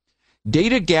immunity.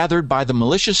 Data gathered by the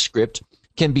malicious script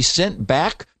can be sent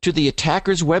back to the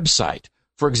attacker's website.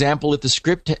 For example, if the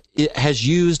script has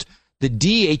used the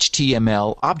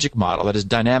DHTML object model, that is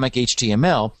dynamic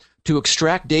HTML, to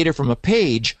extract data from a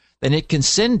page, then it can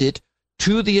send it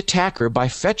to the attacker by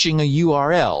fetching a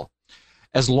URL.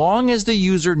 As long as the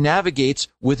user navigates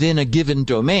within a given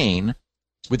domain,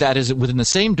 within the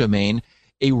same domain,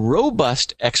 a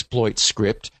robust exploit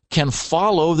script can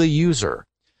follow the user.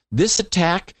 This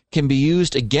attack can be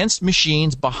used against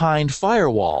machines behind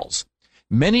firewalls.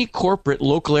 Many corporate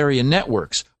local area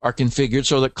networks are configured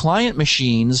so that client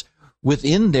machines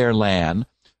within their LAN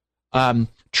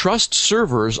trust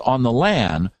servers on the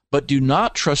LAN, but do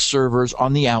not trust servers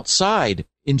on the outside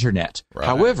internet.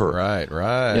 However,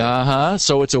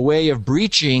 so it's a way of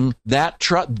breaching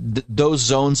those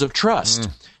zones of trust.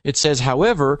 It says,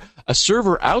 however, a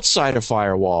server outside a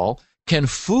firewall can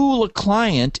fool a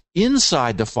client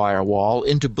inside the firewall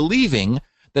into believing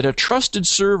that a trusted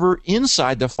server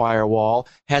inside the firewall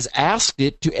has asked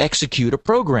it to execute a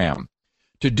program.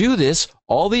 To do this,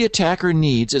 all the attacker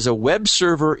needs is a web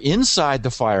server inside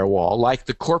the firewall, like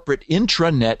the corporate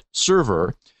intranet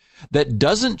server, that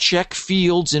doesn't check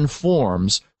fields in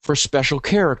forms for special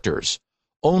characters.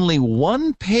 Only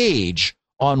one page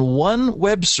on one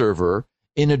web server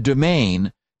in a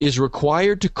domain is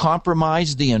required to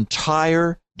compromise the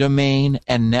entire domain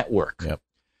and network. Yep.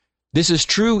 This is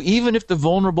true even if the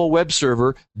vulnerable web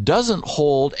server doesn't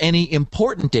hold any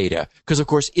important data, because, of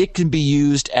course, it can be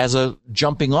used as a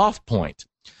jumping-off point.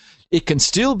 It can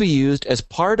still be used as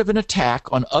part of an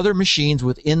attack on other machines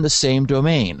within the same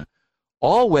domain.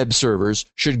 All web servers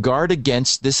should guard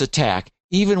against this attack,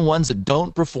 even ones that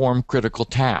don't perform critical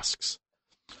tasks.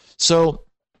 So,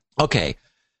 okay,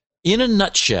 in a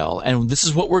nutshell, and this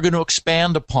is what we're going to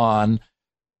expand upon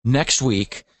next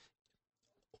week,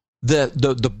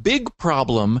 the big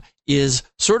problem is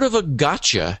sort of a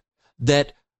gotcha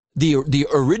that the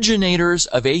originators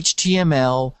of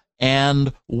HTML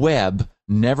and web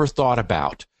never thought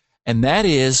about. And that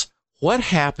is, what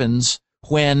happens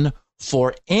when,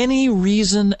 for any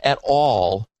reason at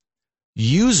all,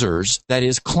 users, that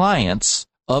is clients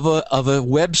of a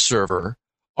web server,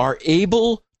 are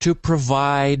able to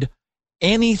provide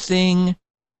anything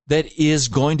that is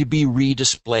going to be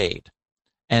redisplayed.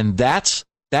 And that's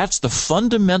the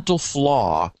fundamental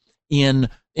flaw in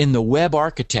the web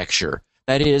architecture.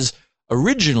 That is,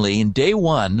 originally, in day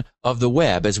one of the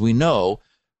web, as we know,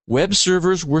 web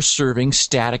servers were serving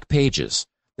static pages.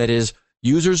 That is,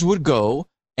 users would go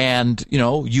and,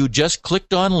 you just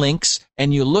clicked on links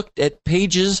and you looked at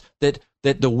pages that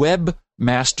the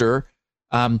webmaster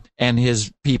and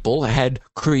his people had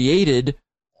created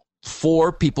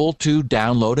for people to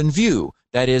download and view.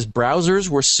 That is, browsers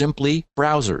were simply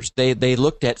browsers. They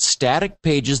looked at static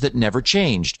pages that never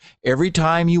changed. Every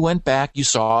time you went back, you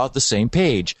saw the same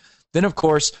page. Then, of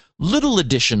course, little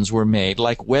additions were made,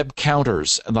 like web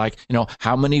counters, like,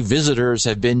 how many visitors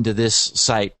have been to this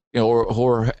site,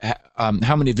 or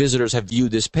how many visitors have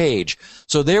viewed this page.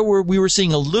 So we were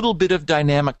seeing a little bit of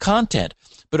dynamic content.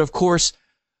 But of course,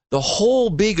 the whole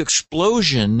big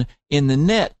explosion in the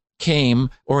net came,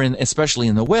 especially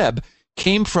in the web,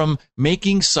 came from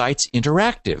making sites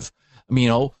interactive.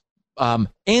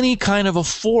 Any kind of a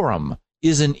forum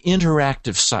is an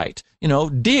interactive site.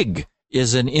 Dig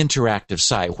is an interactive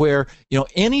site where,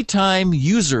 anytime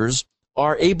users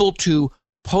are able to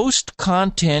post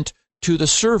content to the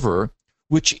server,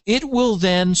 which it will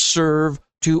then serve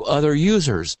to other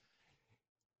users,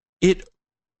 it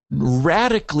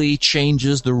radically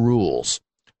changes the rules,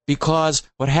 because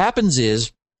what happens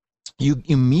is you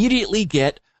immediately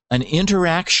get an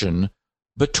interaction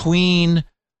between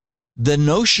the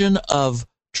notion of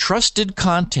trusted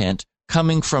content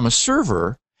coming from a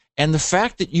server and the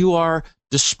fact that you are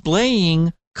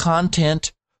displaying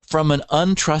content from an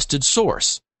untrusted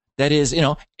source. That is,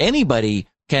 anybody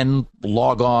can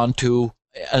log on to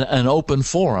an open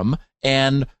forum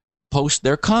and post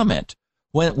their comment.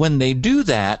 When they do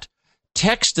that,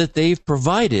 text that they've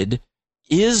provided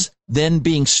is then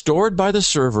being stored by the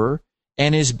server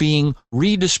and is being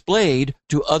redisplayed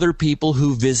to other people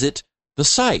who visit the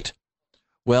site.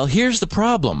 Well, here's the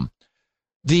problem.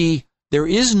 There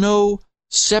is no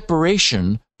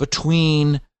separation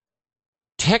between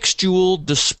textual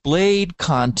displayed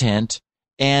content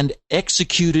and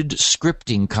executed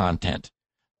scripting content.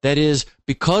 That is,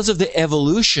 because of the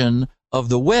evolution of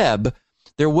the web,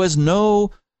 there was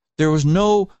no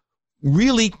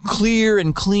really clear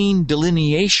and clean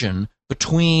delineation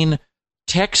between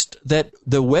text that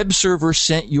the web server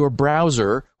sent your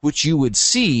browser, which you would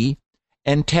see,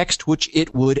 and text which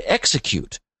it would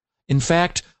execute. In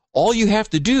fact, all you have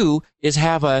to do is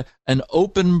have an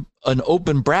open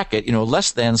bracket,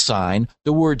 less than sign,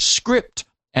 the word script,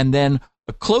 and then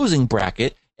a closing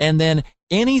bracket, and then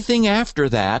anything after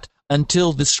that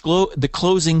until the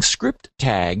closing script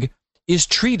tag is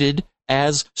treated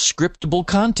as scriptable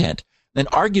content. Then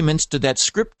arguments to that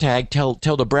script tag tell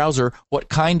the browser what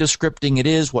kind of scripting it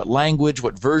is, what language,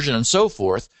 what version, and so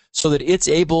forth, so that it's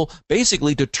able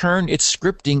basically to turn its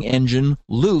scripting engine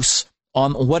loose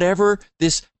on whatever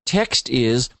this text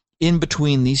is in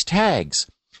between these tags.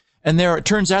 And it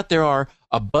turns out there are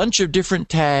a bunch of different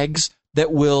tags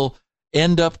that will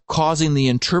end up causing the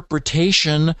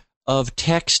interpretation of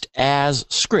text as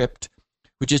script,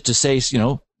 which is to say,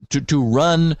 to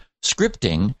run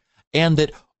scripting, and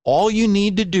that all you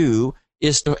need to do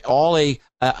is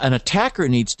an attacker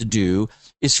needs to do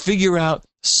is figure out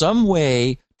some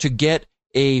way to get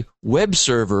a web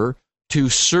server to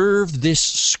serve this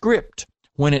script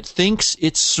when it thinks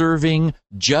it's serving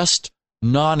just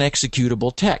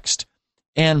non-executable text.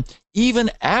 And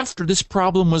even after this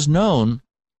problem was known,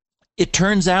 it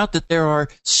turns out that there are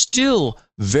still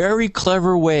very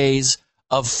clever ways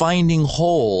of finding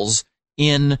holes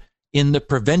in the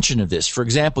prevention of this. For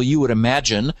example, you would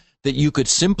imagine that you could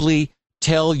simply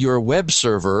tell your web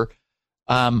server,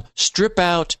 strip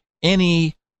out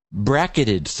any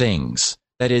bracketed things.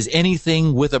 That is,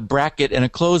 anything with a bracket and a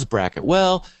closed bracket.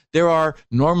 Well, there are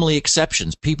normally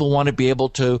exceptions. People want to be able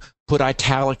to put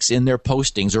italics in their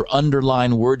postings or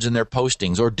underline words in their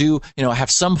postings or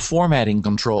have some formatting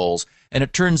controls. And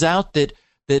it turns out that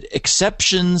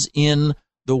exceptions in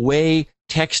the way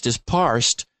text is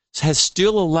parsed has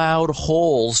still allowed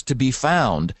holes to be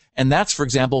found. And that's, for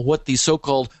example, what these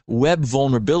so-called web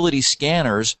vulnerability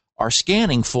scanners are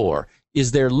scanning for,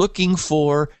 is they're looking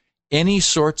for any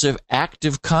sorts of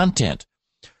active content.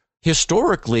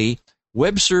 Historically,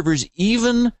 web servers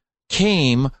even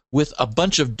came with a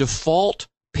bunch of default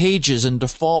pages and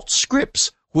default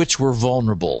scripts which were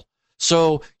vulnerable.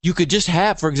 So you could just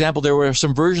have, for example, there were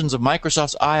some versions of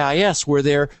Microsoft's IIS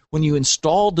where when you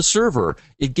installed the server,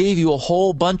 it gave you a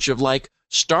whole bunch of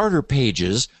starter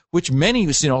pages, which many,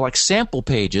 like sample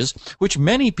pages, which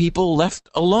many people left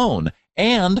alone.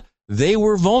 And they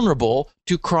were vulnerable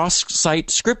to cross-site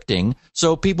scripting,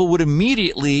 so people would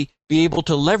immediately be able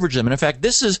to leverage them. And in fact,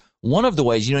 this is one of the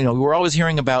ways, we're always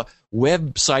hearing about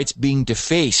websites being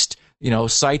defaced,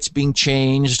 sites being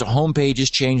changed, home pages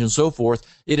changed, and so forth.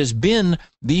 It has been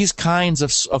these kinds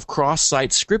of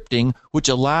cross-site scripting which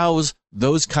allows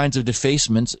those kinds of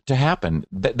defacements to happen.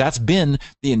 That's been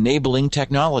the enabling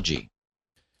technology.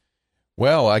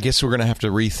 Well, I guess we're going to have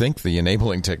to rethink the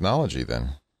enabling technology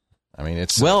then. I mean,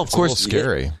 it's a little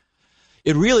scary.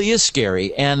 it really is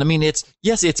scary. And I mean, it's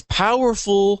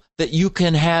powerful that you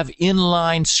can have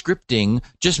inline scripting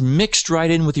just mixed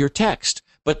right in with your text.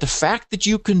 But the fact that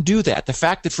you can do that, the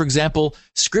fact that, for example,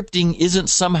 scripting isn't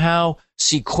somehow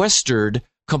sequestered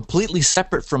completely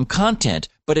separate from content,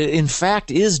 but it in fact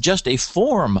is just a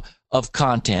form of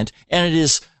content, and it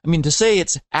is, I mean, to say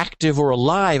it's active or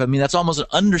alive, I mean, that's almost an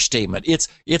understatement. It's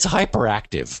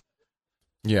hyperactive.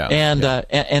 Yeah.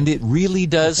 And it really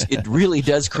does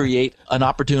create an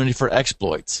opportunity for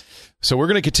exploits. So we're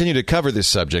going to continue to cover this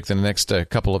subject in the next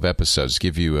couple of episodes,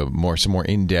 give you some more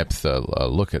in-depth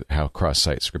look at how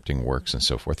cross-site scripting works and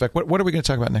so forth. In fact, what are we going to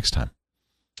talk about next time?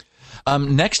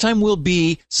 Next time will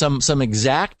be some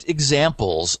exact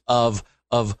examples of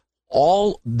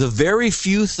all the very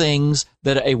few things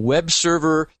that a web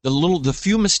server, the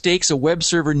few mistakes a web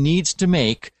server needs to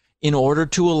make in order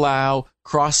to allow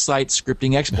cross-site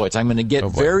scripting exploits. I'm going to get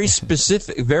very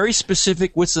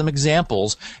specific with some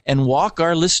examples and walk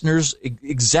our listeners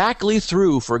exactly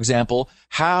through, for example,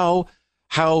 how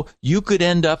you could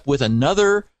end up with an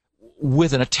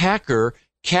attacker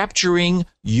capturing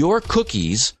your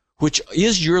cookies, which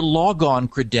is your logon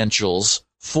credentials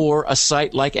for a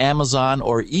site like Amazon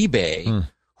or eBay,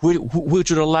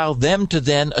 which would allow them to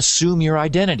then assume your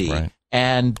identity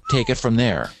and take it from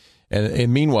there.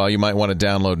 And meanwhile, you might want to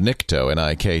download Nikto,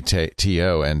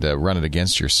 Nikto, and run it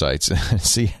against your sites and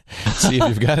see if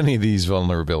you've got any of these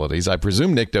vulnerabilities. I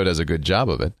presume Nikto does a good job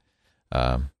of it.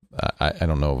 I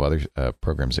don't know of other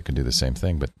programs that can do the same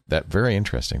thing, but that very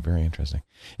interesting.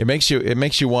 It makes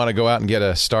you want to go out and get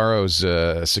a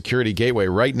Staros security gateway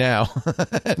right now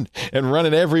and run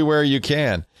it everywhere you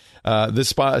can.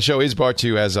 This show is brought to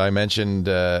you, as I mentioned,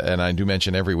 and I do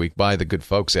mention every week, by the good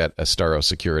folks at Astaro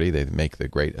Security. They make the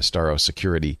great Astaro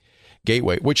Security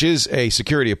Gateway, which is a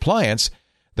security appliance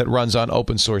that runs on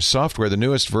open source software. The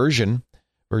newest version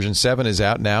 7, is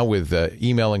out now with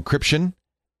email encryption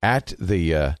at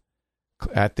the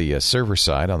server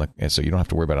side, and so you don't have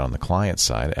to worry about it on the client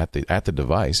side at the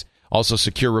device. Also,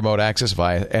 secure remote access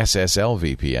via SSL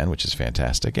VPN, which is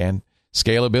fantastic, and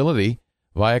scalability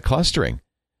via clustering.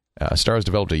 Astaro has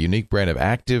developed a unique brand of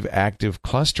active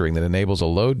clustering that enables a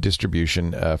load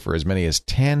distribution for as many as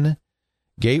 10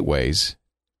 gateways,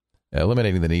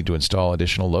 eliminating the need to install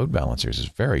additional load balancers. It's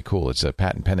very cool. It's a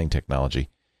patent-pending technology,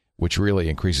 which really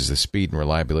increases the speed and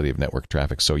reliability of network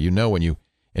traffic. So when you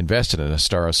invest in an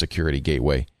Astaro security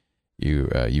gateway,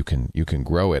 you can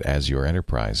grow it as your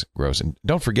enterprise grows. And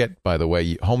don't forget, by the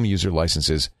way, home user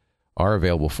licenses are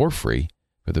available for free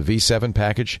for the V7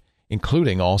 package,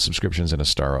 including all subscriptions in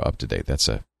Astaro Up to Date. That's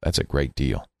a great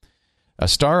deal.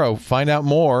 Astaro, find out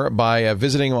more by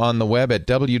visiting on the web at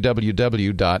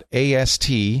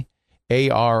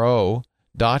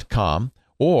www.astaro.com,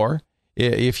 or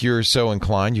if you're so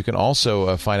inclined, you can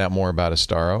also find out more about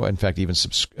Astaro. In fact, even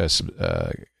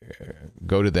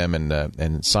go to them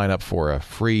and sign up for a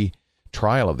free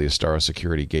trial of the Astaro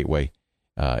Security Gateway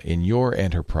in your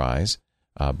enterprise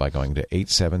by going to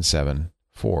 877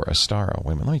 for Astaro.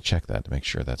 Wait a minute, let me check that to make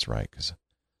sure that's right, because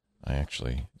I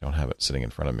actually don't have it sitting in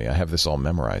front of me. I have this all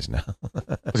memorized now. I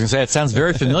was going to say, it sounds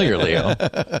very familiar, Leo.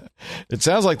 It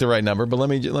sounds like the right number, but let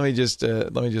me just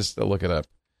look it up.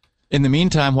 In the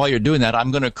meantime, while you're doing that,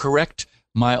 I'm going to correct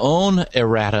my own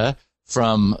errata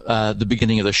from the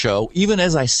beginning of the show. Even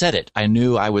as I said it, I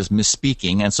knew I was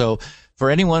misspeaking, and so for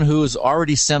anyone who has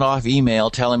already sent off email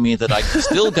telling me that I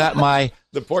still got my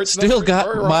I still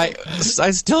got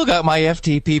my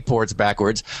FTP ports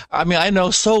backwards. I mean, I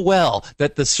know so well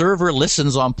that the server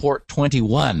listens on port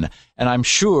 21, and I'm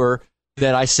sure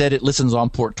that I said it listens on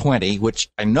port 20, which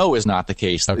I know is not the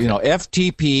case. Okay.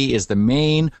 FTP is the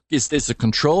main, it's the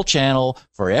control channel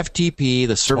for FTP.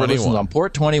 The server listens on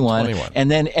port 21. And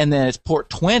then it's port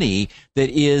 20 that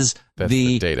is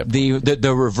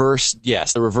the reverse,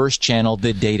 the reverse channel,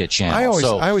 the data channel.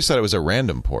 I always thought it was a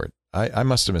random port. I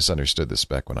must have misunderstood the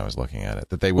spec when I was looking at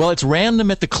it. Well, it's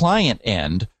random at the client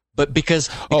end, but because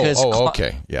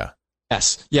okay, yeah.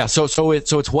 Yes. Yeah. So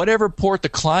it's whatever port the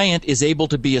client is able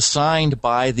to be assigned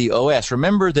by the OS.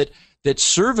 Remember that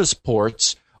service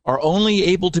ports are only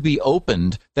able to be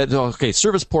opened.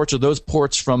 Service ports are those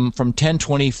ports from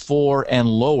 1024 and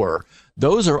lower.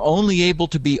 Those are only able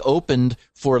to be opened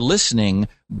for listening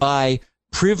by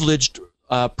privileged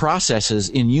processes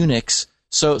in Unix.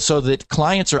 So that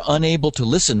clients are unable to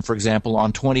listen, for example,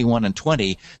 on 21 and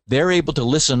 20. They're able to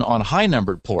listen on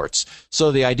high-numbered ports.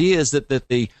 So the idea is that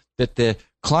the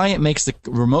client makes the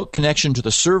remote connection to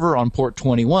the server on port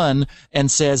 21 and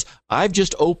says, I've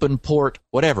just opened port,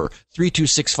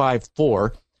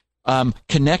 32654,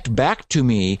 connect back to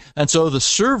me. And so the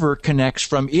server connects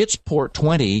from its port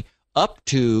 20 up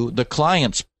to the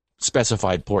client's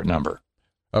specified port number.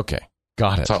 Okay,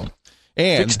 got it. So,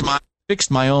 and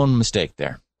fixed my own mistake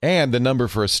there. And the number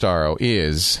for Astaro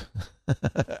is,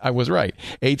 I was right,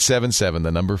 877,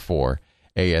 the number 4,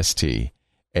 ASTARO,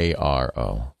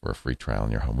 for a free trial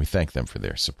in your home. We thank them for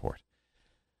their support.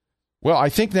 Well, I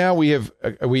think now we have,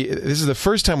 this is the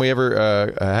first time we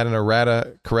ever had an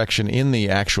errata correction in the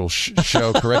actual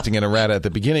show, correcting an errata at the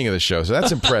beginning of the show. So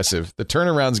that's impressive. The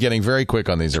turnaround's getting very quick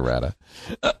on these errata.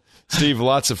 Steve,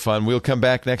 lots of fun. We'll come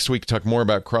back next week to talk more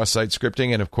about cross-site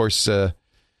scripting. And, of course,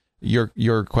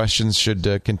 your questions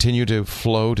should continue to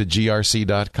flow to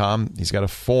grc.com. He's got a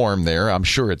form there. I'm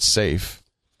sure it's safe.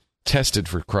 Tested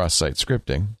for cross-site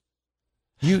scripting.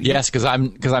 Yes, because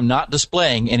I'm not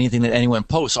displaying anything that anyone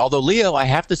posts. Although, Leo, I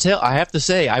have to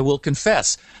say, I will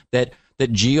confess that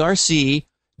GRC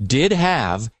did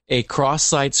have a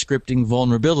cross-site scripting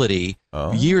vulnerability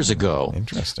years ago.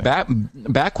 Interesting. Back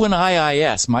when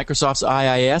Microsoft's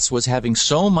IIS was having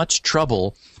so much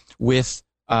trouble with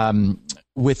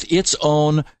its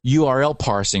own URL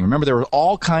parsing. Remember, there were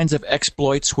all kinds of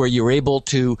exploits where you were able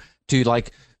to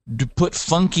put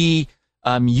funky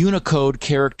Unicode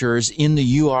characters in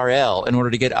the URL in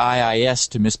order to get IIS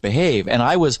to misbehave. And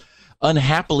I was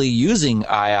unhappily using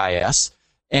IIS,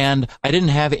 and I didn't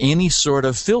have any sort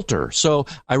of filter. So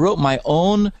I wrote my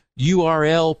own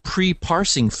URL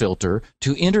pre-parsing filter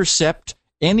to intercept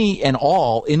any and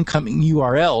all incoming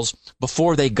URLs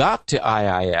before they got to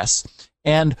IIS.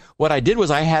 And what I did was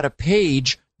I had a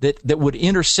page that would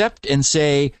intercept and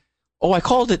say, I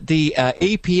called it the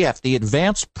APF, the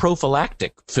Advanced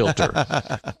Prophylactic Filter,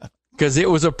 because it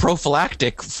was a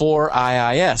prophylactic for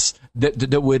IIS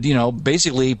that would,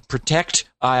 basically protect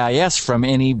IIS from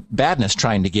any badness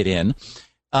trying to get in.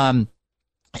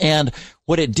 And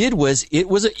what it did was,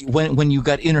 when you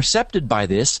got intercepted by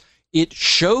this, it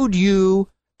showed you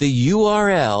the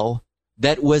URL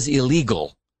that was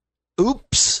illegal.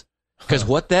 Oops. Because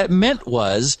what that meant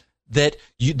was that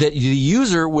the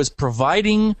user was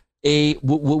providing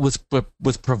was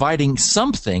providing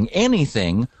something,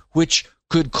 anything, which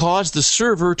could cause the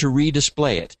server to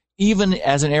redisplay it, even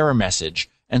as an error message.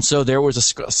 And so there was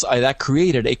that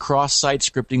created a cross-site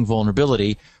scripting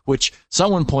vulnerability, which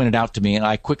someone pointed out to me, and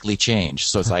I quickly changed.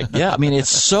 So it's like, it's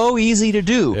so easy to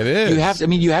do. It is.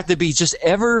 You have to be just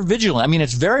ever vigilant.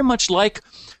 It's very much like,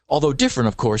 although different,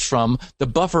 of course, from the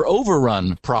buffer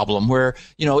overrun problem, where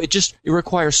it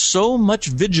requires so much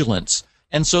vigilance.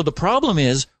 And so the problem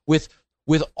is with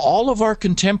all of our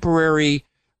contemporary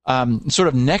sort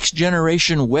of next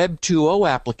generation Web 2.0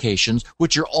 applications,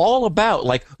 which are all about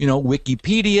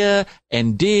Wikipedia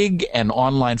and Dig and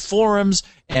online forums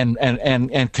and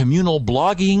communal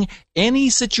blogging, any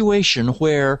situation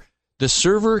where the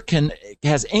server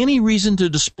has any reason to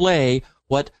display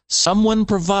what someone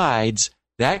provides,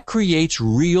 that creates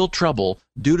real trouble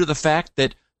due to the fact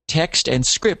that text and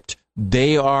script,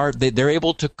 they're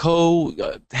able to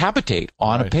cohabitate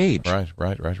on a page.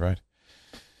 Right.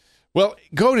 Well,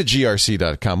 go to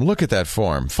grc.com, look at that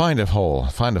form, find a hole,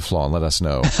 find a flaw, and let us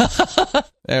know.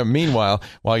 And meanwhile,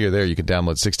 while you're there, you can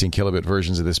download 16 kilobit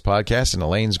versions of this podcast and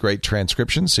Elaine's great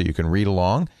transcription so you can read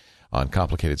along on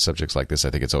complicated subjects like this. I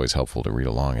think it's always helpful to read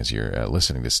along as you're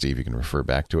listening to Steve. You can refer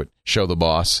back to it, show the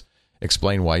boss,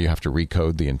 explain why you have to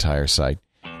recode the entire site.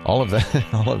 All of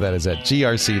that is at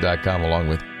grc.com, along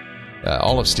with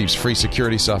all of Steve's free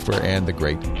security software and the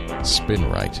great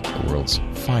SpinRite, the world's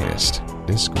finest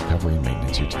disk recovery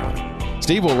maintenance utility.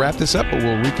 Steve, we'll wrap this up, but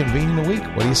we'll reconvene in a week.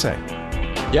 What do you say?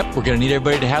 Yep, we're going to need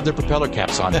everybody to have their propeller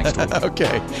caps on next week.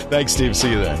 Okay. Thanks, Steve.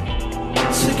 See you then.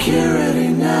 Security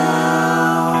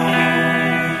Now.